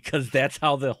episode because that's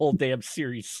how the whole damn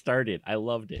series started. I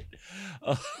loved it.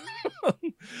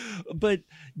 But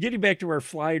getting back to our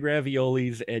flying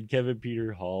raviolis and Kevin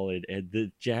Peter Hall and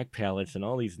the Jack Palance and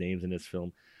all these names in this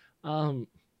film, And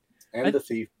the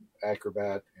thief,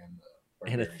 acrobat,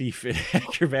 and a thief and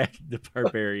acrobat, the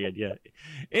barbarian, yeah,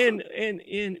 and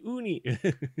Uni,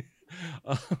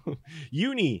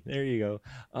 Uni. There you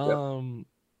go.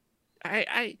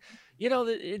 I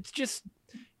it's just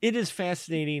it is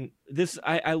fascinating.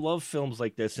 I love films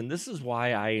like this, and this is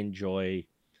why I enjoy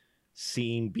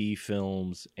seeing B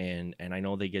films, and I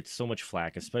know they get so much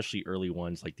flack, especially early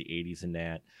ones like the 80s and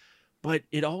that. But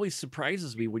it always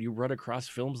surprises me when you run across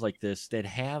films like this that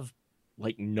have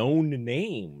like known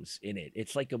names in it.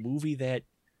 It's like a movie that,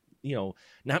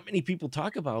 not many people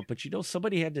talk about, but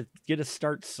somebody had to get a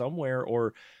start somewhere,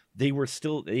 or they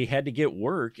had to get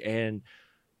work. And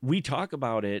we talk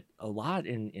about it a lot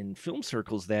in film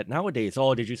circles that nowadays,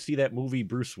 oh, did you see that movie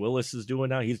Bruce Willis is doing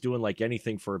now? He's doing like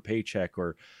anything for a paycheck.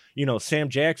 Or, Sam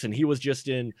Jackson, he was just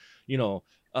in,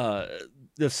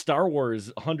 the Star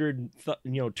Wars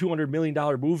 $200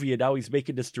 million movie, and now he's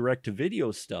making this direct to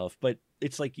video stuff. But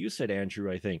it's like you said,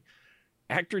 Andrew, I think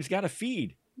actors got to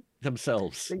feed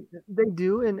themselves. They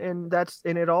do, and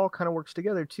it all kind of works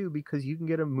together too, because you can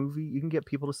get a movie, you can get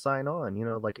people to sign on,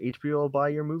 like HBO will buy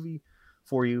your movie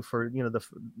for you for,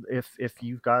 if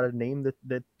you've got a name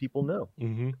that people know.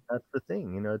 Mm-hmm. That's the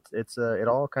thing, it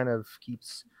all kind of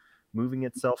keeps moving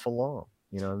itself along.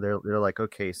 They're like,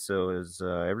 okay, so is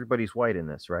everybody's white in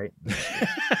this, right?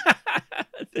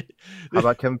 How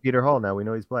about Kevin Peter Hall? Now we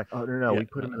know he's black. Oh no, we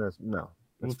put him in a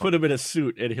We'll put him in a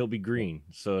suit and he'll be green,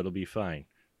 so it'll be fine.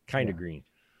 Kind of green.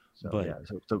 So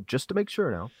just to make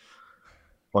sure now,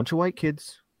 bunch of white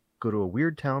kids go to a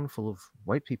weird town full of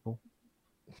white people,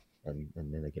 and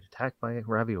then they get attacked by a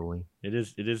ravioli. It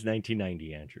is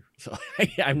 1990, Andrew. So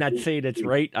I'm not saying it's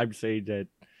right. I'm saying that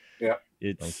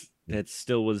that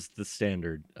still was the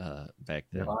standard back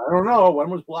then. I don't know. When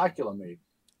was Blackula made?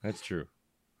 That's true.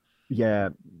 Yeah,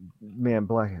 man,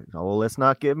 Oh, let's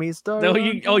not get me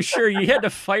started. No, sure. You had to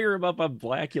fire him up on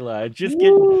Blackula. Just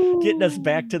getting us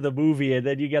back to the movie, and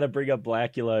then you got to bring up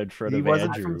Blackula in front of Andrew. He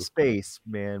wasn't from space,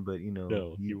 man, but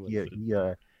no,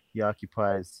 he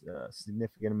occupies a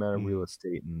significant amount of real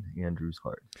estate in Andrew's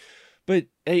heart. But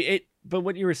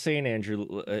what you were saying,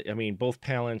 Andrew, I mean, both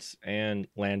Palance and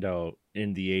Landau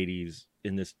in the 80s,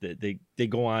 in this, they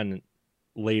go on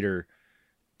later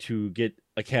to get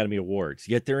Academy Awards.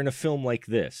 Yet they're in a film like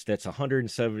this that's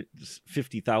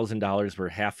 $150,000, where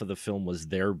half of the film was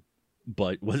their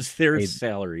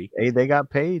salary. Hey, they got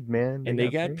paid, man. They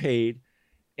got paid.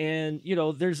 And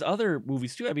there's other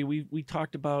movies too. I mean, we've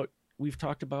talked about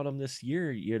them this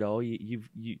year.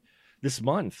 This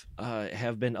month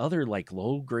have been other like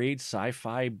low grade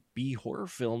sci-fi B horror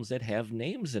films that have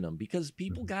names in them because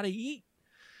people got to eat,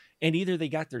 and either they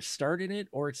got their start in it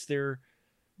or it's their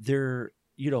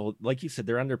like you said,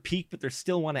 they're on their peak, but they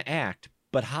still want to act.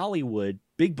 But Hollywood,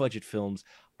 big budget films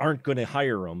aren't going to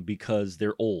hire them because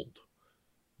they're old.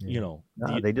 Yeah.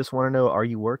 They just want to know, are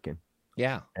you working?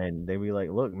 Yeah. And they be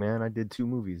like, look, man, I did 2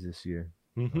 movies this year.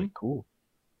 Mm-hmm. Like, cool.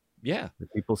 Yeah. The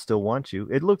people still want you.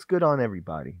 It looks good on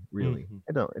everybody, really.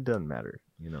 Mm-hmm. It doesn't matter,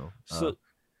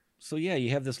 So yeah,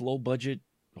 you have this low budget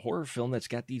horror film that's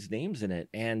got these names in it,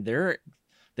 and they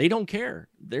don't care.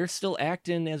 They're still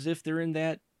acting as if they're in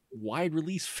that wide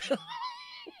release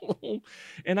film.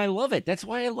 And I love it. That's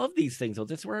why I love these things.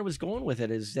 That's where I was going with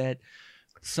it, is that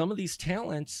some of these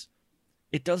talents,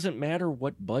 it doesn't matter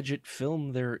what budget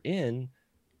film they're in,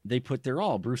 they put their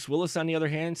all. Bruce Willis, on the other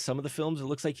hand, some of the films, it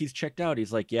looks like he's checked out.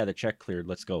 He's like, yeah, the check cleared.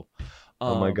 Let's go.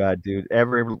 Oh my God, dude.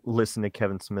 Ever listen to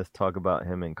Kevin Smith talk about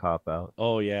him in Cop Out?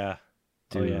 Oh, yeah.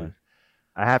 Dude. Oh, yeah.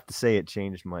 I have to say it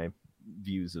changed my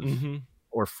views of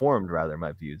or formed rather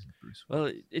my views of Bruce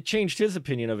Willis. Well, it changed his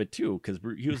opinion of it too, because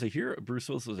he was a hero. Bruce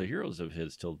Willis was a hero of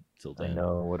his till then. I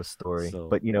know, what a story. So-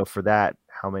 But for that,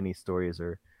 how many stories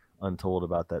are untold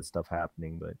about that stuff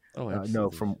happening? But no,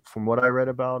 absolutely. from what I read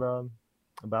about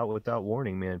Without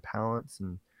Warning, man, Palance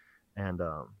and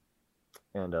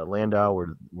Landau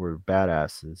were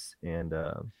badasses, and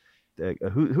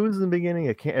who's in the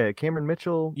beginning? Cameron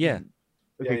Mitchell. Yeah.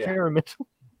 Okay, Yeah. Cameron Mitchell.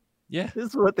 Yeah. This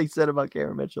is what they said about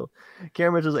Cameron Mitchell.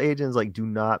 Cameron Mitchell's agents like, do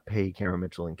not pay Cameron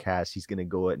Mitchell in cash. He's gonna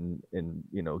go it and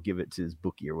give it to his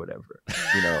bookie or whatever.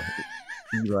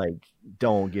 He like,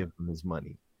 don't give him his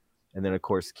money. And then of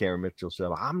course Cameron Mitchell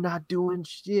said, I'm not doing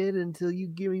shit until you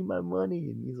give me my money.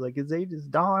 And he's like, his agents,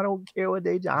 no, I don't care what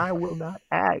agent, I will not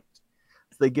act.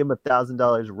 So they give him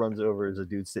 $1,000, runs over as a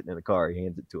dude sitting in a car, he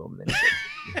hands it to him, and then he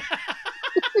goes,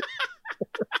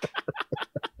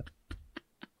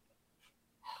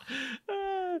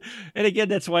 And again,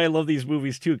 that's why I love these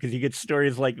movies too, because you get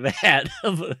stories like that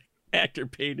of an actor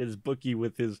paid his bookie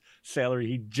with his salary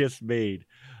he just made.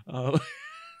 Yeah,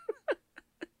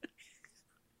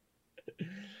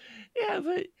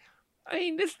 but I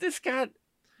mean, this got.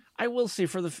 I will say,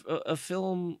 for a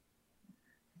film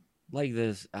like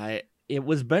this, it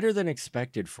was better than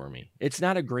expected for me. It's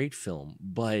not a great film,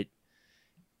 but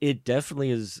it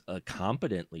definitely is a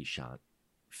competently shot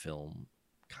film,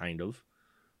 kind of.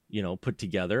 Put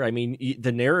together. I mean,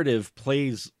 the narrative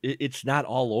plays, it's not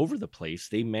all over the place.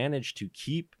 They managed to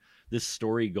keep this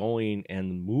story going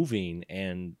and moving,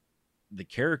 and the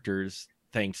characters,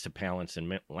 thanks to Palance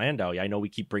and Landau, I know we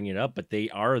keep bringing it up, but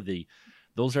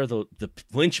those are the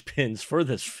linchpins for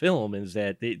this film, is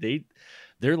that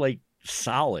they're like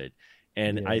solid.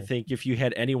 And Yeah. I think if you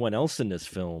had anyone else in this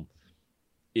film,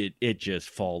 it just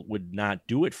would not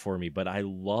do it for me. But I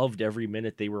loved every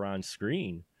minute they were on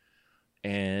screen.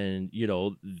 And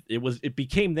it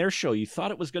became their show. You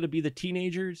thought it was going to be the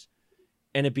teenagers,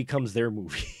 and it becomes their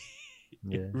movie.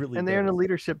 yeah. Really And they're in a does.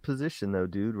 leadership position though,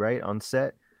 dude, right? On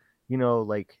set,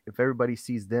 like if everybody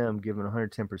sees them giving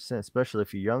 110%, especially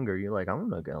if you're younger, you're like, I'm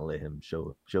not gonna let him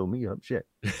show me up, shit.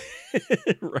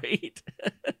 Right.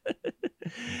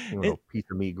 Piece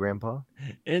of meat, grandpa.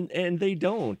 and they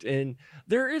don't. And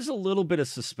there is a little bit of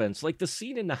suspense, like the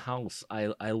scene in the house.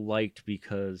 I liked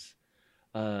because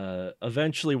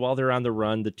eventually, while they're on the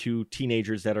run, the two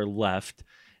teenagers that are left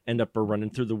end up running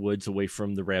through the woods away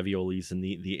from the raviolis and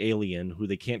the alien who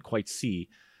they can't quite see.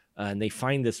 And they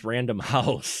find this random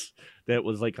house that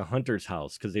was like a hunter's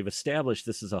house, because they've established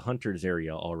this is a hunter's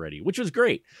area already, which was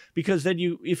great, because then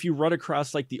if you run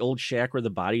across like the old shack where the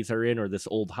bodies are in, or this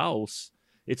old house,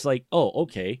 it's like, oh,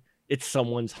 okay, it's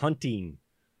someone's hunting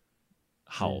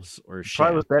house or shack.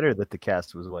 Probably was better that the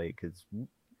cast was white, because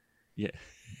Yeah. it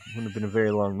wouldn't have been a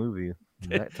very long movie.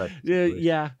 That type of situation.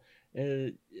 Yeah,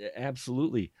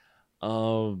 absolutely.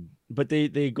 But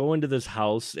they go into this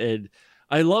house, and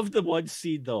I love the one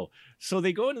scene though. So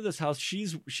they go into this house.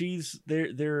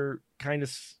 They're kind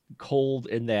of cold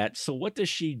in that. So what does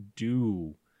she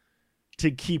do to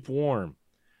keep warm?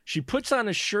 She puts on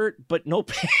a shirt, but no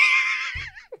pants.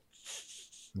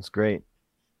 It's great.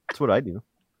 That's what I do.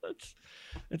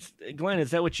 That's Glenn.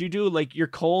 Is that what you do? Like, you're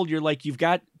cold. You're like, you've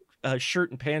got a shirt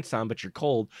and pants on, but you're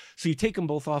cold. So you take them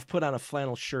both off, put on a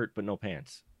flannel shirt, but no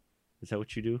pants. Is that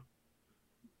what you do?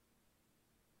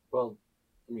 Well,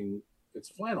 I mean, it's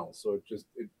flannel, so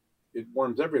it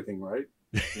warms everything, right?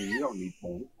 I mean, you don't need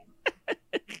foam.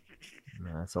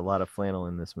 No, that's a lot of flannel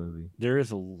in this movie. There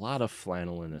is a lot of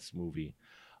flannel in this movie.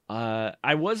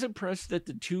 I was impressed that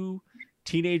the two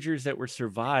teenagers that were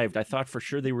survived, I thought for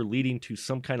sure they were leading to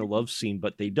some kind of love scene,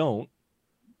 but they don't.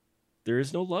 There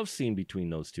is no love scene between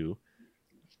those two.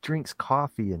 He drinks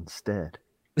coffee instead.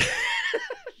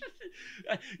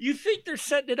 You think they're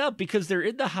setting it up because they're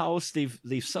in the house. They've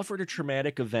suffered a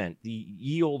traumatic event. The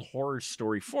ye old horror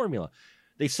story formula.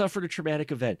 They suffered a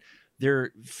traumatic event.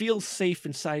 They're feel safe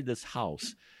inside this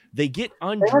house. They get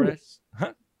undressed.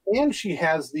 Huh? And she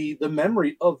has the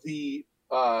memory of the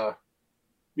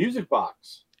music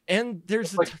box. And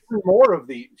there's like more of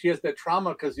she has that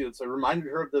trauma because it's reminded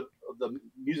her of the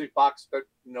music box that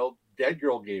Dead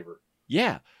Girl gave her.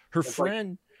 Yeah, her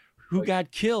friend who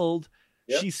got killed.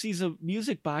 Yep. She sees a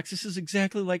music box. This is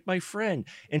exactly like my friend.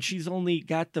 And she's only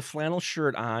got the flannel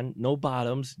shirt on, no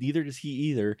bottoms. Neither does he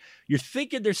either. You're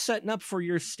thinking they're setting up for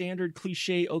your standard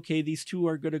cliche. Okay, these two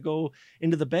are going to go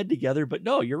into the bed together. But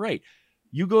no, you're right.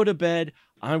 You go to bed.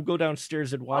 I'll go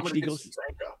downstairs and watch. He goes,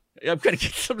 I'm going to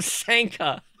get some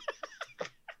Sanka.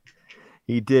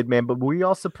 He did, man. But were you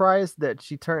all surprised that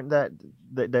she turned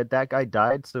that guy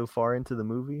died so far into the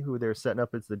movie, who they're setting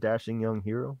up as the dashing young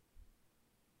hero?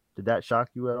 Did that shock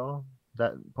you at all?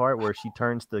 That part where she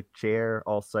turns the chair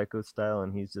all Psycho style,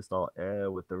 and he's just all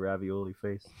with the ravioli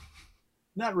face.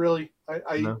 Not really.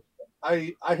 No?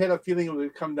 I had a feeling it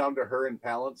would come down to her and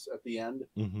Palance at the end.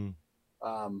 Mm-hmm.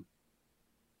 I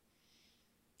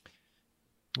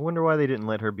wonder why they didn't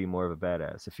let her be more of a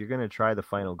badass. If you're gonna try the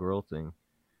final girl thing,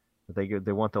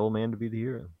 they want the old man to be the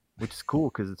hero, which is cool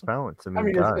because it's Palance. I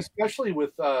mean, especially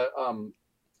with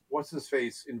what's his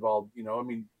face involved.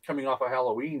 Coming off of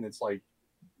Halloween, it's like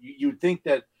you'd think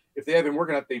that if they have been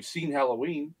working on it, they've seen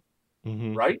Halloween,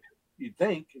 Mm-hmm. right? You'd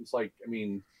think. It's like, I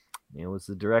mean, it was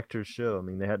the director's show. I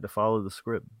mean, they had to follow the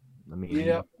script. I mean,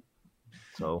 yeah.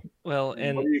 So well,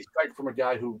 and what do you expect from a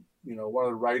guy who, one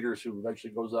of the writers who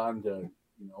eventually goes on to,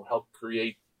 help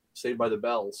create Saved by the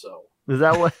Bell? So is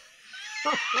that what?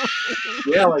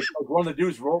 Yeah, like one of the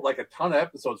dudes wrote like a ton of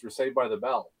episodes for Saved by the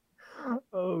Bell.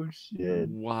 Oh shit!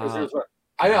 Wow.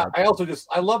 I also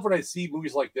I love when I see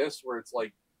movies like this where it's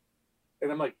like,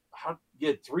 and I'm like, how you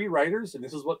had 3 writers and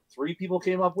this is what 3 people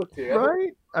came up with together?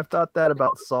 Right? I've thought that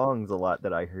about songs a lot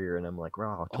that I hear, and I'm like,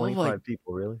 wow, 25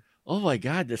 people, really? Oh my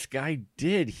God, this guy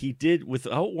he did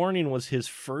Without Warning was his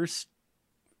first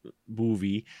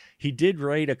movie. He did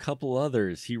write a couple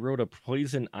others. He wrote a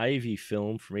Poison Ivy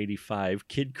film from 85,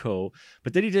 Kidco,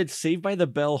 but then he did Saved by the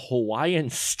Bell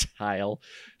Hawaiian style.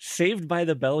 Saved by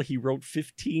the Bell, he wrote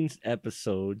 15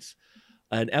 episodes,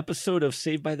 an episode of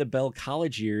Saved by the Bell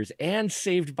College Years, and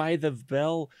Saved by the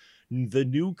Bell The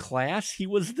New Class. He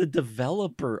was the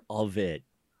developer of it.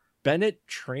 Bennett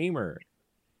Tramer.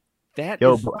 But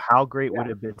how great would it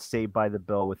have been Saved by the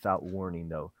Bell Without Warning,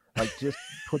 though? Like, just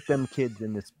put them kids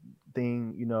in this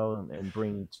thing, and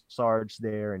bring Sarge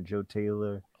there and Joe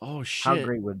Taylor. Oh, shit. How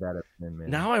great would that have been, man?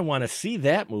 Now I want to see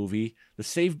that movie. The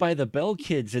Saved by the Bell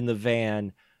kids in the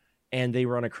van, and they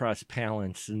run across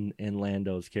Palance and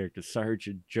Lando's character,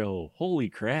 Sergeant Joe. Holy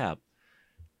crap.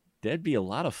 That'd be a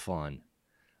lot of fun.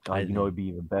 It'd be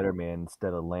even better, man.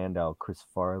 Instead of Landau, Chris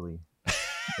Farley.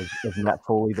 Isn't that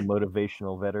Foley the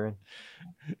motivational veteran?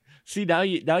 See, now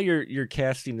you're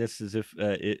casting this as if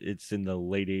it's in the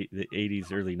late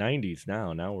 80s, early 90s.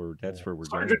 Now that's where we're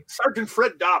going. Sergeant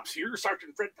Fred Dobbs here,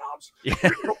 Sergeant Fred Dobbs. Yeah.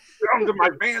 Down to my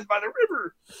van by the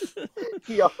river.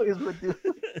 He always would do.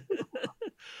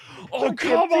 Oh,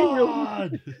 come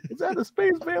on! Is that a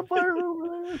space vampire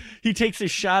over there? He takes a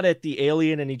shot at the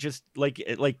alien, and he just like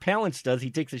Palance does.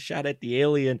 He takes a shot at the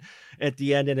alien at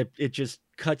the end, and it just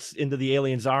cuts into the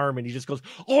alien's arm, and he just goes,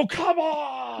 "Oh, come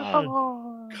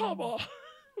on! Come on!"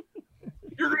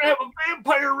 You're gonna have a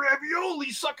vampire ravioli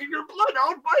sucking your blood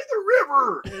out by the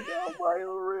river. Out by the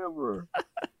river.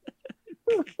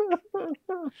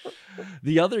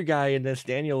 The other guy in this,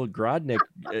 Daniel Grodnick,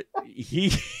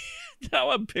 he.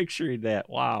 Now I'm picturing that.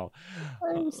 Wow.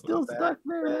 I'm still stuck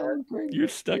there. You're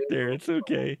stuck there. It's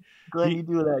okay. Glad you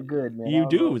do that good, man. You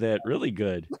do that really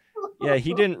good. Yeah,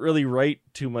 he didn't really write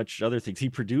too much other things. He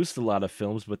produced a lot of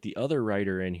films, but the other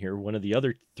writer in here, one of the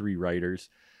other 3 writers,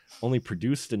 only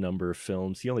produced a number of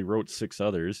films. He only wrote 6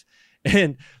 others.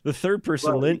 And the third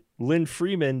person, Lynn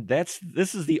Freeman, this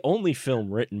is the only film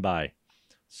written by.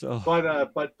 So,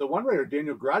 but the one writer,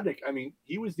 Daniel Grodnick, I mean,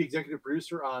 he was the executive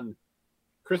producer on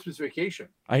Christmas Vacation.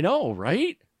 I know,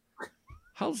 right?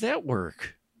 How's that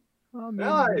work?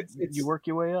 You work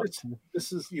your way up.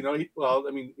 This is, he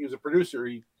was a producer.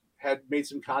 He had made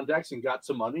some contacts and got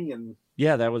some money, and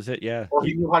yeah, that was it. Yeah, or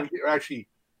he knew how to get. Actually,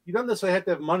 you don't necessarily have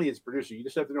to have money as a producer. You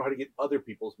just have to know how to get other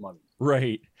people's money.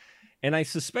 Right. And I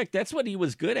suspect that's what he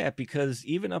was good at, because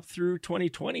even up through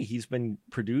 2020, he's been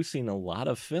producing a lot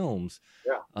of films.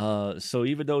 Yeah. So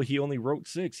even though he only wrote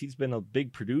 6, he's been a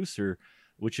big producer,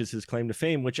 which is his claim to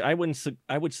fame, which I would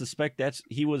suspect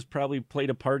he was probably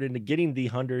played a part into getting the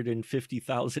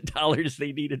 $150,000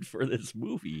 they needed for this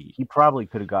movie. He probably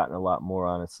could have gotten a lot more,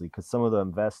 honestly, because some of the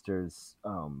investors,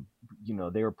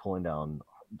 they were pulling down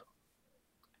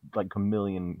like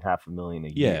 $1.5 million a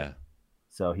year. Yeah.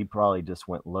 So he probably just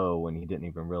went low when he didn't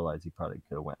even realize he probably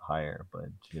could have went higher. But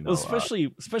well, especially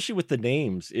with the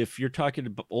names, if you're talking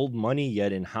about old money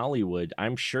yet in Hollywood,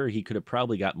 I'm sure he could have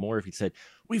probably got more if he said,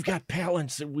 "We've got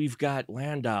Palance and we've got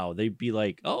Landau." They'd be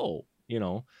like, "Oh,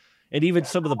 and even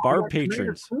some of the bar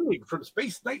patrons from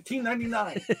Space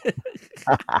 1999."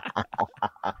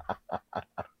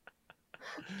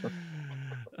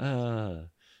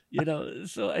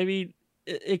 So I mean,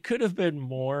 it could have been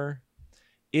more.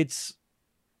 It's.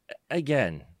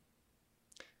 Again,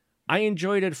 I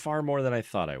enjoyed it far more than I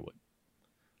thought I would.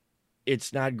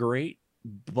 It's not great,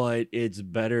 but it's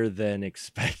better than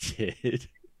expected.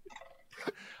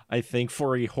 I think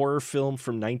for a horror film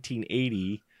from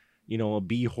 1980, a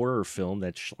B horror film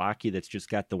that's schlocky, that's just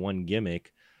got the one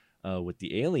gimmick with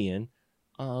the alien,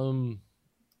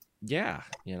 Yeah,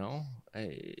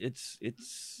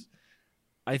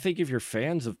 I think if you're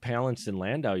fans of Palance and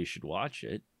Landau, you should watch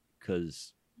it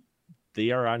because they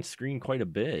are on screen quite a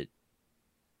bit,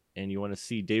 and you want to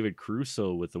see David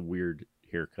Caruso with a weird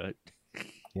haircut.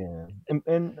 Yeah,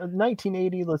 and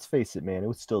 1980. Let's face it, man, it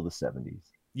was still the 70s.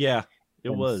 Yeah, it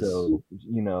was. So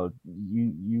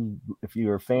you if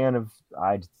you're a fan of,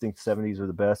 I think 70s were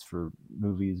the best for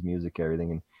movies, music,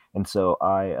 everything, and so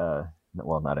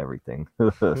well, not everything,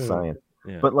 science.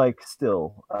 Yeah. But like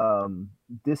still,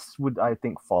 this would, I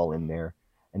think, fall in there.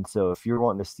 And so if you're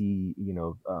wanting to see,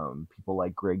 people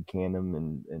like Greg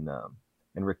Canham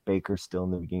and Rick Baker still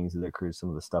in the beginnings of their career, some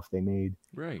of the stuff they made.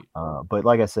 Right. But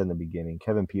like I said in the beginning,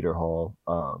 Kevin Peter Hall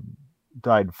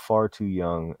died far too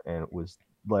young and was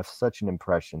left such an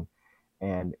impression,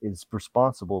 and is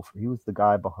responsible for. He was the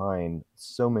guy behind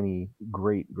so many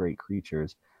great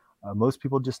creatures. Most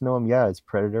people just know him, as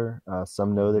Predator.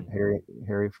 Some know that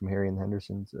Harry from Harry and the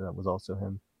Hendersons was also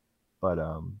him. But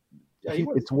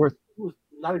it's worth. He was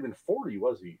not even 40,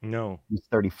 was he? No, he's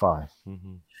 35.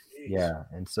 Mm-hmm. Yeah,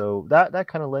 and so that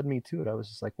kind of led me to it. I was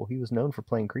just like, well, he was known for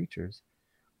playing creatures.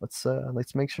 Let's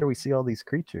make sure we see all these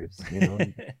creatures.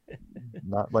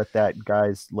 Not let that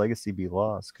guy's legacy be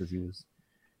lost, because he was.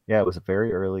 Yeah, it was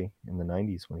very early in the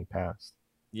 90s when he passed.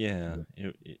 Yeah,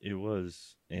 it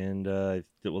was. And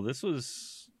this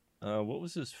was what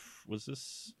was this?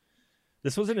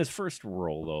 This wasn't his first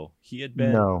role, though. He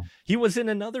was in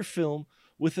another film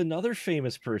with another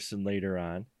famous person later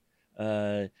on,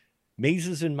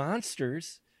 Mazes and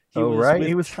Monsters. He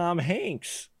was Tom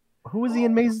Hanks. Who was he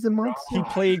in Mazes and Monsters? He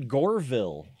played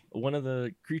Gorville, one of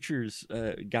the creatures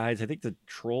guys. I think the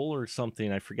troll or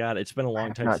something. I forgot. It's been a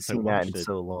long time since I watched it. That in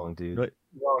so long, dude. But,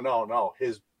 no.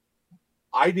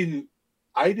 I didn't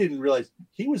realize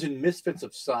he was in Misfits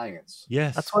of Science.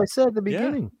 Yes, that's what I said at the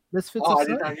beginning. Yeah. Misfits of Science.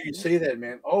 I did not hear you say that,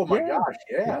 man. Oh my gosh,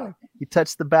 yeah. He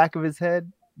touched the back of his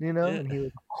head, and he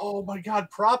was. Oh my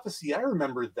God, Prophecy! I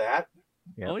remembered that.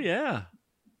 Yeah. Oh yeah.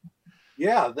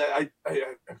 Yeah,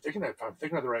 I'm thinking of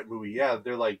the right movie. Yeah,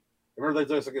 they're like, I remember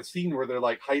there's like a scene where they're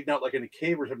like hiding out like in a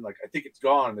cave or something. Like, I think it's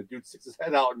gone, and the dude sticks his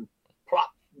head out and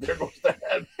plop, there goes the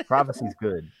head. Prophecy's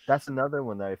good. That's another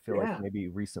one that I feel like maybe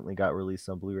recently got released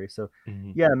on Blu-ray. So,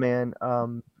 yeah, man,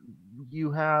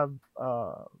 you have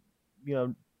a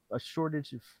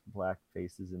shortage of black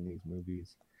faces in these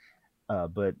movies.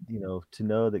 But to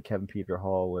know that Kevin Peter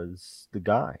Hall was the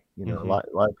guy, a lot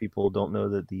of people don't know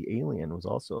that the alien was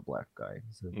also a black guy.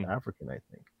 He's an African, I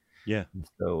think. Yeah. And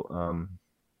so,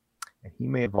 and he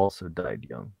may have also died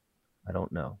young. I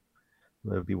don't know. It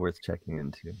would be worth checking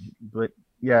into. But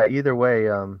yeah, either way,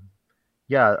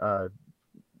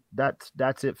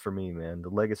 that's it for me, man. The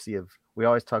legacy of, we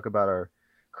always talk about our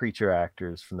creature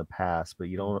actors from the past, but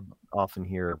you don't often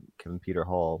hear Kevin Peter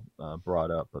Hall brought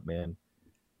up. But man,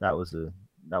 that was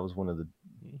one of the.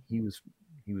 He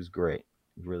was great.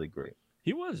 Really great.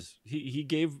 He was. He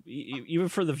gave, even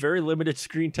for the very limited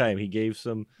screen time, he gave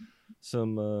some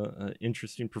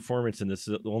interesting performance in this,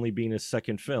 only being his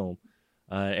second film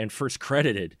and first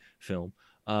credited film.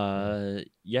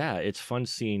 Yeah, it's fun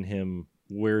seeing him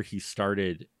where he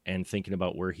started and thinking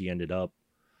about where he ended up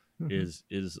is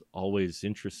always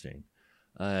interesting.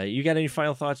 You got any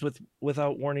final thoughts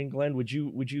without warning, Glenn? Would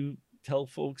you tell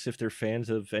folks if they're fans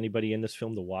of anybody in this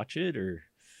film to watch it, or?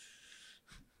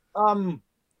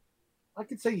 I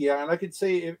could say yeah, and I could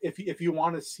say if you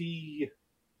want to see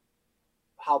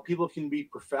how people can be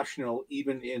professional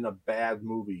even in a bad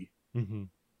movie. Mm-hmm.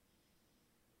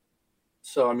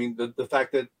 So I mean the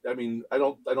fact that I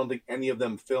don't think any of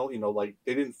them film, like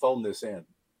they didn't phone this in,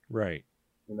 right?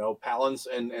 Palance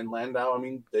and Landau. I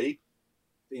mean they,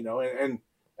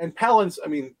 and Palance. I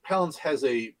mean Palance has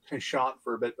a penchant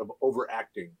for a bit of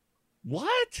overacting.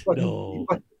 What? But no.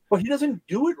 But he doesn't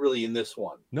do it really in this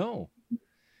one. No.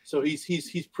 So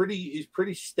he's pretty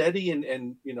steady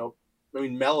and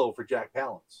mellow for Jack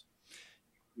Palance.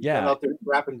 He's out there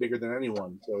rapping bigger than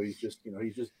anyone. So he's just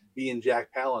being Jack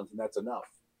Palance, and that's enough.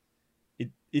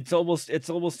 It's almost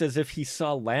as if he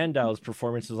saw Landau's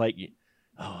performance was like,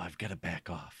 oh, I've got to back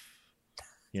off.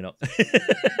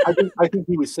 I think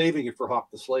he was saving it for Hawk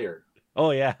the Slayer.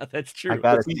 Oh yeah, that's true. I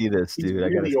gotta see this, dude.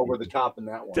 He's really over the top in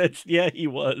that one. He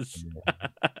was.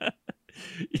 Yeah.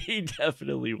 He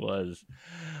definitely was.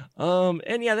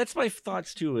 And yeah, that's my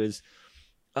thoughts too. Is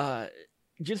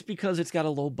just because it's got a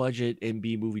low budget and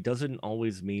B movie doesn't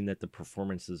always mean that the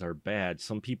performances are bad.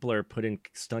 Some people are put in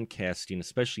stunt casting,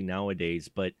 especially nowadays.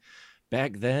 But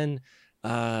back then,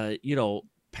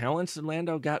 Palance and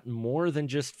Landau got more than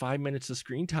just 5 minutes of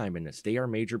screen time in this. They are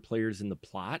major players in the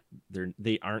plot.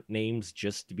 They aren't names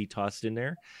just to be tossed in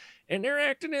there. and they're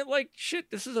acting it like shit.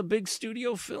 This is a big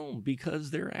studio film because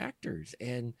they're actors.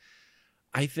 And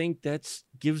I think that's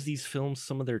gives these films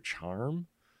some of their charm,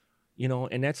 you know,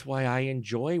 and that's why I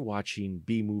enjoy watching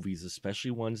B movies,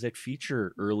 especially ones that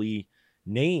feature early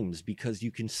names, because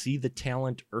you can see the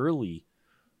talent early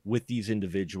with these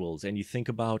individuals. And you think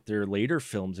about their later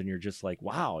films and you're just like,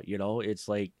 wow, you know, it's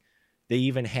like they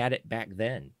even had it back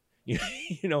then. You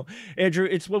know, Andrew,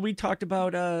 it's what we talked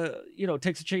about, you know,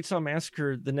 Texas Chainsaw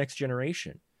Massacre, The Next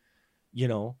Generation. You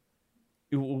know,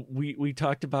 we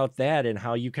talked about that and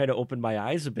how you kind of opened my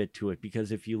eyes a bit to it,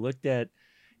 because if you looked at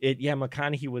it, yeah,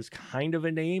 McConaughey was kind of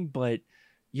a name, but,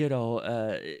 you know,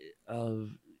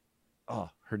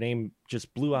 her name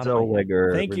just blew out of my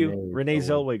head. Thank you, Renee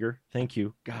Zellweger. Thank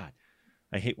you. God,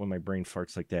 I hate when my brain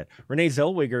farts like that. Renee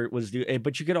Zellweger was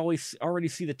but you could always already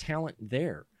see the talent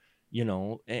there, you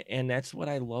know, and that's what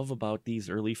I love about these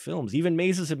early films. Even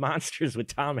Mazes and Monsters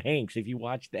with Tom Hanks, if you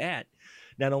watch that,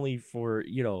 not only for,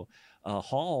 you know,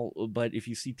 Hall, but if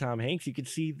you see Tom Hanks, you could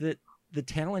see that the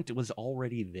talent was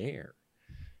already there,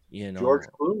 you know. George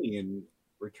Clooney in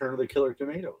Return of the Killer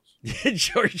Tomatoes.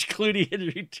 George Clooney in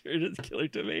Return of the Killer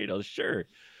Tomatoes, sure.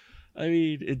 I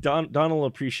mean, Don will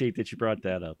appreciate that you brought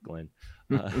that up, Glenn.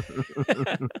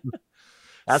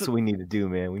 That's what we need to do,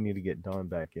 man. We need to get Don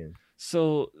back in.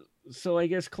 So I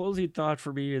guess closing thought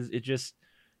for me is, it just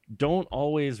don't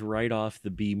always write off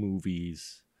the B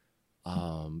movies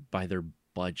by their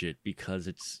budget, because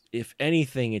it's, if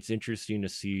anything, it's interesting to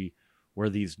see where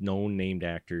these known named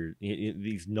actors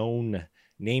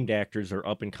or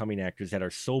up and coming actors that are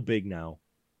so big now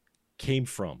came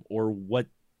from, or what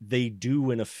they do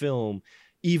in a film,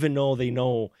 even though they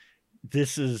know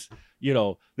this is, you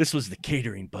know, this was the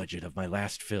catering budget of my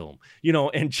last film, you know,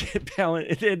 and Jim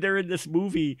Palin, they're in this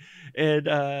movie, and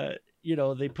you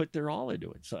know, they put their all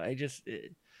into it. So I just,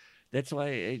 that's why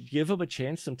I give them a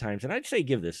chance sometimes. And I'd say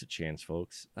give this a chance,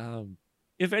 folks.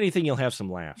 If anything, you'll have some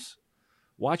laughs.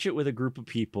 Watch it with a group of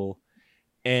people,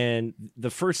 and the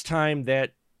first time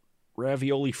that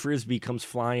ravioli frisbee comes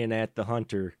flying at the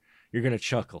hunter, you're going to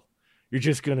chuckle. You're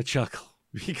just going to chuckle,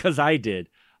 because I did.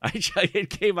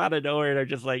 It came out of nowhere, and I'm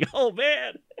just like, oh,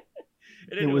 man.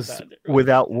 It was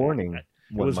without warning. It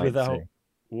was without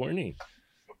warning.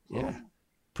 Yeah.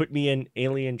 Put me in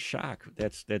alien shock.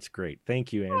 That's great.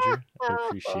 Thank you, Andrew. I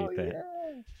appreciate that. Yeah.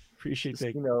 Appreciate just,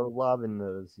 that. you know, lobbing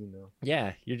those, you know.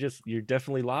 Yeah, you're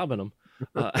definitely lobbing them.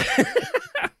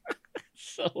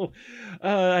 So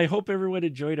I hope everyone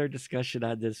enjoyed our discussion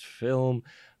on this film.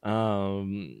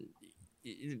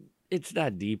 It's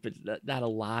not deep, it's not a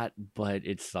lot, but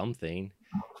it's something.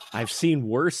 I've seen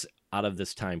worse out of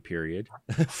this time period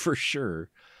for sure.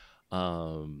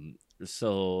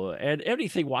 So, and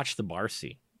anything, watch the bar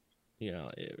scene, you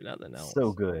know, nothing else.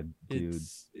 So good, dude.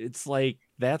 It's like,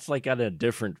 that's like on a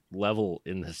different level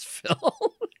in this film.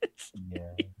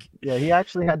 Yeah, he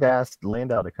actually had to ask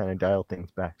Landau to kind of dial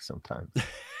things back sometimes.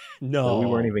 No, so we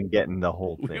weren't even getting the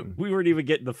whole thing. We weren't even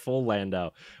getting the full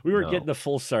Landau. We weren't getting the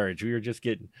full Sarge. We were just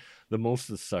getting the most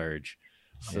of Sarge.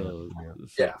 So,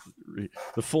 yeah.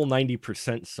 The full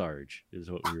 90% Sarge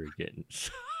is what we were getting.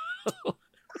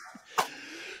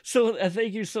 So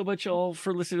thank you so much all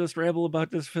for listening to us ramble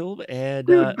about this film. And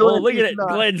dude, look at it.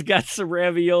 Glenn's got some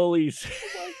raviolis.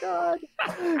 Oh my God,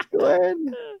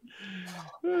 Glenn.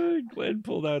 Glenn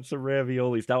pulled out some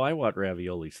raviolis. Now I want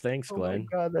raviolis. Thanks, Glenn.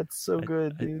 Oh my God, that's so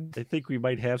good, dude. I think we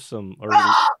might have some already.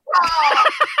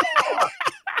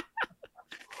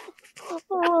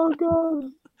 Oh God.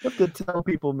 I have to tell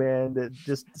people, man, that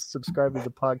just subscribe to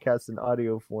the podcast in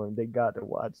audio form. They got to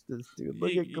watch this, dude.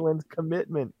 Look at Glenn's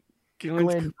commitment.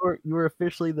 Glenn, you're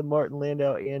officially the Martin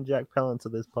Landau and Jack Palance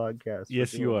of this podcast.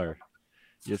 Yes, you are.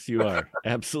 Yes, you are.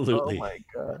 Absolutely. Oh my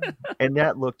God. And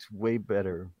that looked way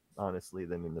better, honestly,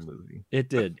 than in the movie. It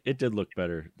did. It did look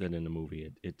better than in the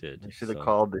movie. It did. I should have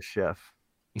called the chef.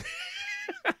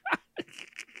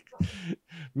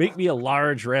 Make me a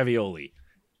large ravioli.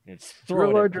 Throw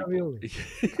a large ravioli.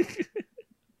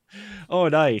 Oh,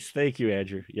 nice. Thank you,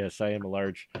 Andrew. Yes, I am a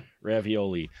large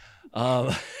ravioli.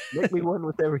 Make me one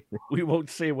with everything. We won't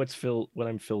say what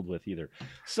I'm filled with either.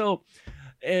 So,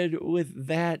 and with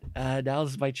that, now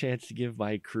is my chance to give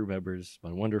my crew members,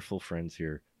 my wonderful friends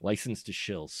here, license to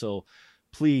shill. So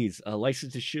please,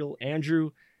 license to shill.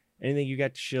 Andrew, anything you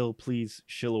got to shill, please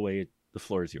shill away. The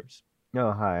floor is yours.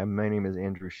 Oh, hi. My name is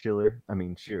Andrew Shearer.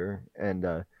 And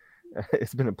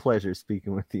it's been a pleasure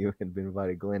speaking with you and been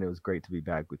invited. Glenn, it was great to be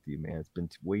back with you, man. It's been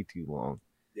way too long.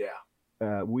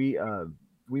 Yeah. We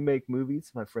make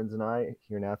movies, my friends and I,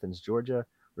 here in Athens, Georgia.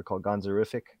 We're called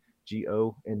Gonzorific,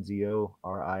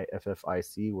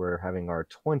 Gonzoriffic. We're having our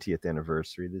 20th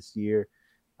anniversary this year.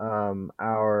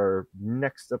 Our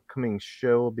next upcoming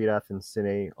show will be at Athens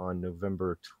Cine on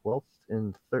November 12th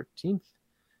and 13th,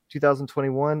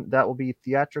 2021. That will be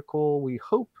theatrical, we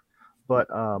hope, but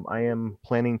I am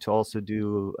planning to also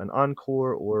do an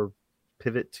encore or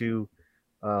pivot to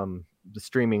the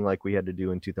streaming like we had to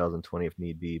do in 2020 if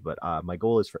need be. But my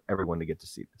goal is for everyone to get to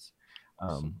see this.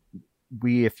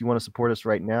 If you want to support us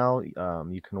right now,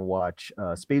 you can watch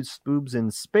Space Boobs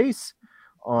in Space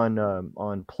on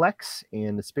Plex,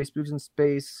 and the Space Boobs in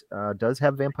Space does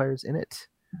have vampires in it.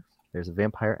 There's a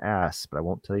vampire ass, but I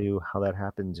won't tell you how that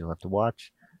happens. You'll have to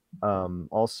watch.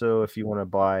 Also, if you want to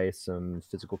buy some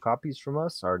physical copies from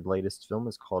us, our latest film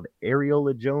is called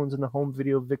Areola Jones and the Home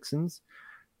Video Vixens.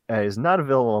 It is not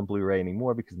available on Blu-ray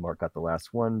anymore because Mark got the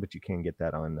last one, but you can get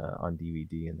that on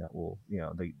DVD, and that will,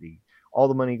 all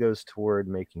the money goes toward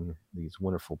making these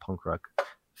wonderful punk rock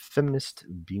feminist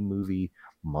B-movie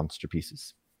monster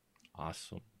pieces.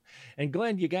 Awesome. And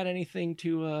Glenn, you got anything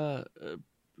to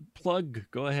plug?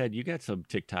 Go ahead. You got some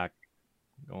TikTok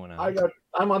going on.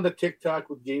 I'm on the TikTok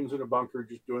with Games in a Bunker,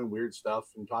 just doing weird stuff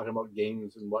and talking about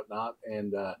games and whatnot.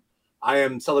 And I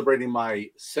am celebrating my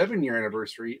 7-year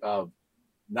anniversary of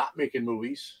not making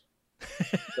movies.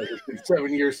 It's been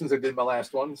 7 years since I did my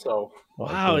last one. So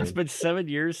wow, it's been 7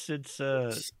 years since.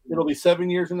 It'll be 7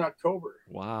 years in October.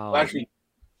 Wow. Well, actually,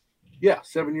 yeah,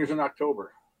 7 years in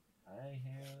October. I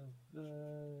have,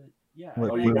 yeah.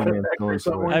 Oh, you got it back there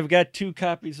somewhere? I've got 2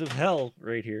 copies of Hell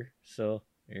right here. So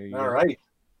there you go. All right.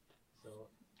 So,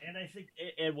 and I think,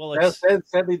 well,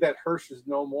 sadly, that Hearst is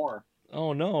no more.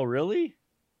 Oh no, really?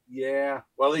 Yeah.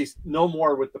 Well, at least no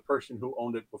more with the person who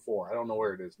owned it before. I don't know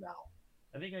where it is now.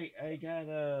 I think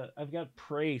I've got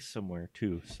Prey somewhere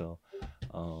too. So,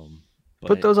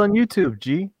 put those on YouTube,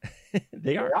 G.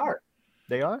 They are.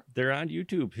 They are. They're on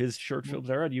YouTube. His short films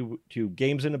are on YouTube.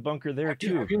 Games in a Bunker there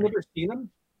too. Have you never seen them?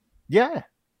 Yeah.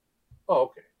 Oh,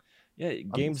 okay. Yeah,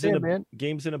 Games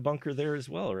in a Bunker there as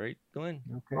well, right, Glenn?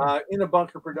 Okay. In a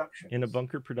Bunker Productions. In a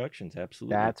Bunker Productions,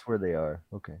 absolutely. That's where they are.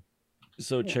 Okay.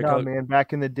 So check out, man.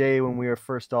 Back in the day when we were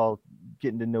first all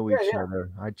getting to know each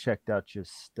other, I checked out your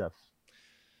stuff.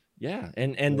 Yeah,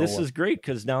 and this is great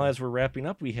because now as we're wrapping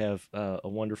up, we have a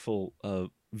wonderful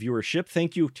viewership.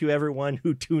 Thank you to everyone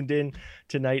who tuned in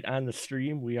tonight on the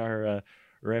stream. We are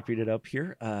wrapping it up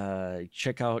here.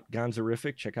 Check out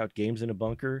Gonzorific. Check out Games in a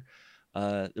Bunker.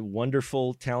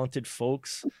 Wonderful, talented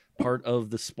folks, part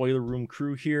of the Spoiler Room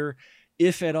crew here.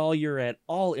 If at all you're at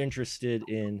all interested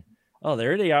in, oh,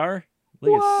 there they are.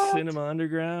 Look at Cinema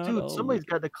Underground. Dude, somebody's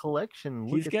got the collection.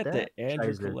 He's got the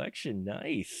Andrew collection.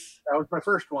 Nice. That was my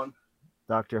first one.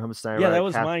 Dr. Homestein. Yeah, that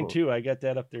was mine too. I got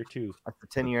that up there too. At the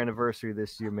 10-year anniversary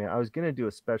this year, man. I was going to do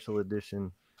a special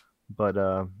edition, but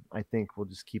I think we'll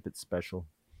just keep it special.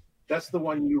 That's the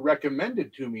one you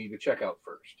recommended to me to check out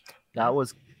first. That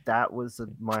was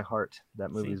my heart. That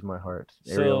movie's my heart.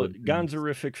 So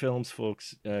Gonzorific Films,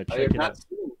 folks. I have not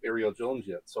seen Ariel Jones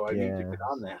yet, so I need to get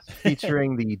on that.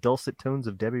 Featuring the dulcet tones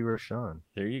of Debbie Rochon.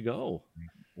 There you go.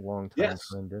 Long time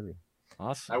friend Debbie.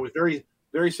 Awesome. I was very,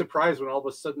 very surprised when all of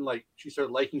a sudden, like, she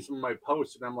started liking some of my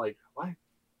posts, and I'm like, why?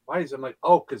 Why is it? I'm like,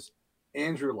 oh, because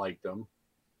Andrew liked them.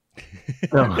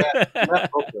 Okay,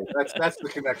 that's the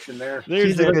connection there.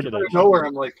 There's a good nowhere.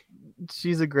 I'm like,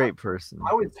 she's a great person.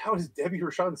 How is Debbie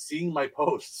Rochon seeing my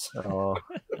posts? Oh,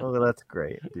 that's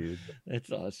great, dude.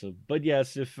 That's awesome. But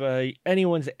yes, if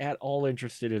anyone's at all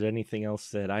interested in anything else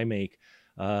that I make,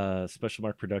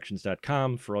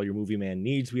 specialmarkproductions.com for all your movie man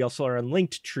needs. We also are on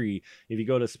Linktree. If you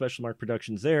go to Special Mark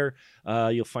Productions there,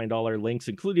 you'll find all our links,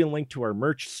 including a link to our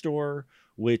merch store,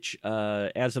 which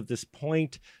as of this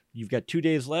point, you've got 2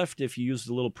 days left. If you use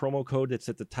the little promo code that's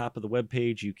at the top of the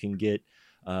webpage, you can get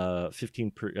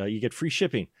you get free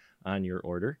shipping on your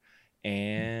order.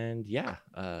 And yeah,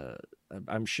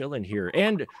 I'm shilling here.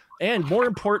 And more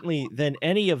importantly than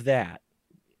any of that,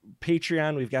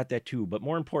 Patreon, we've got that too. But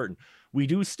more important, we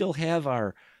do still have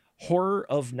our Horror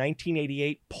of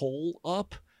 1988 poll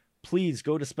up. Please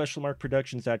go to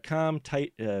specialmarkproductions.com,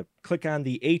 click on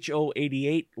the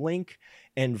HO88 link,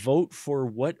 and vote for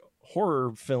what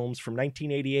horror films from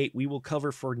 1988 we will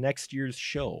cover for next year's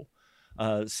show,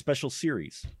 special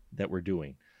series that we're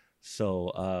doing.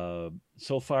 So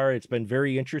far it's been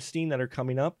very interesting that are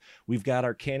coming up. We've got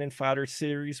our Cannon Fodder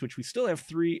series, which we still have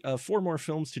 4 more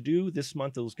films to do. This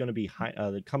month is going to be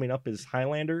coming up is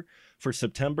Highlander for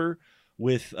September,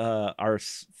 with our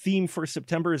theme for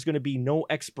September is going to be No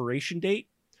Expiration Date,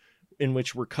 in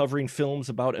which we're covering films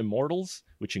about immortals,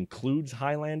 which includes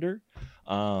Highlander,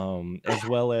 as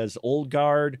well as Old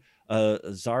Guard,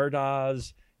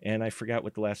 Zardoz, and I forgot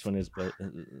what the last one is, but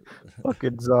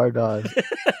fucking Zardoz.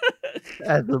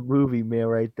 That's a movie mail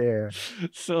right there.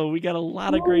 So we got a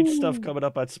lot of great stuff coming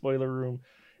up on Spoiler Room.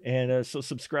 And so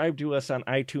subscribe to us on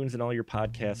iTunes and all your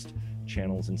podcast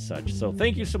channels and such. So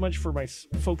thank you so much for my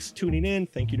folks tuning in.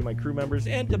 Thank you to my crew members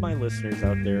and to my listeners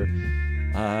out there.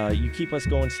 You keep us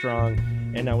going strong.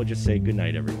 And now we'll just say good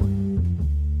night, everyone.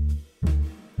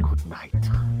 Good night.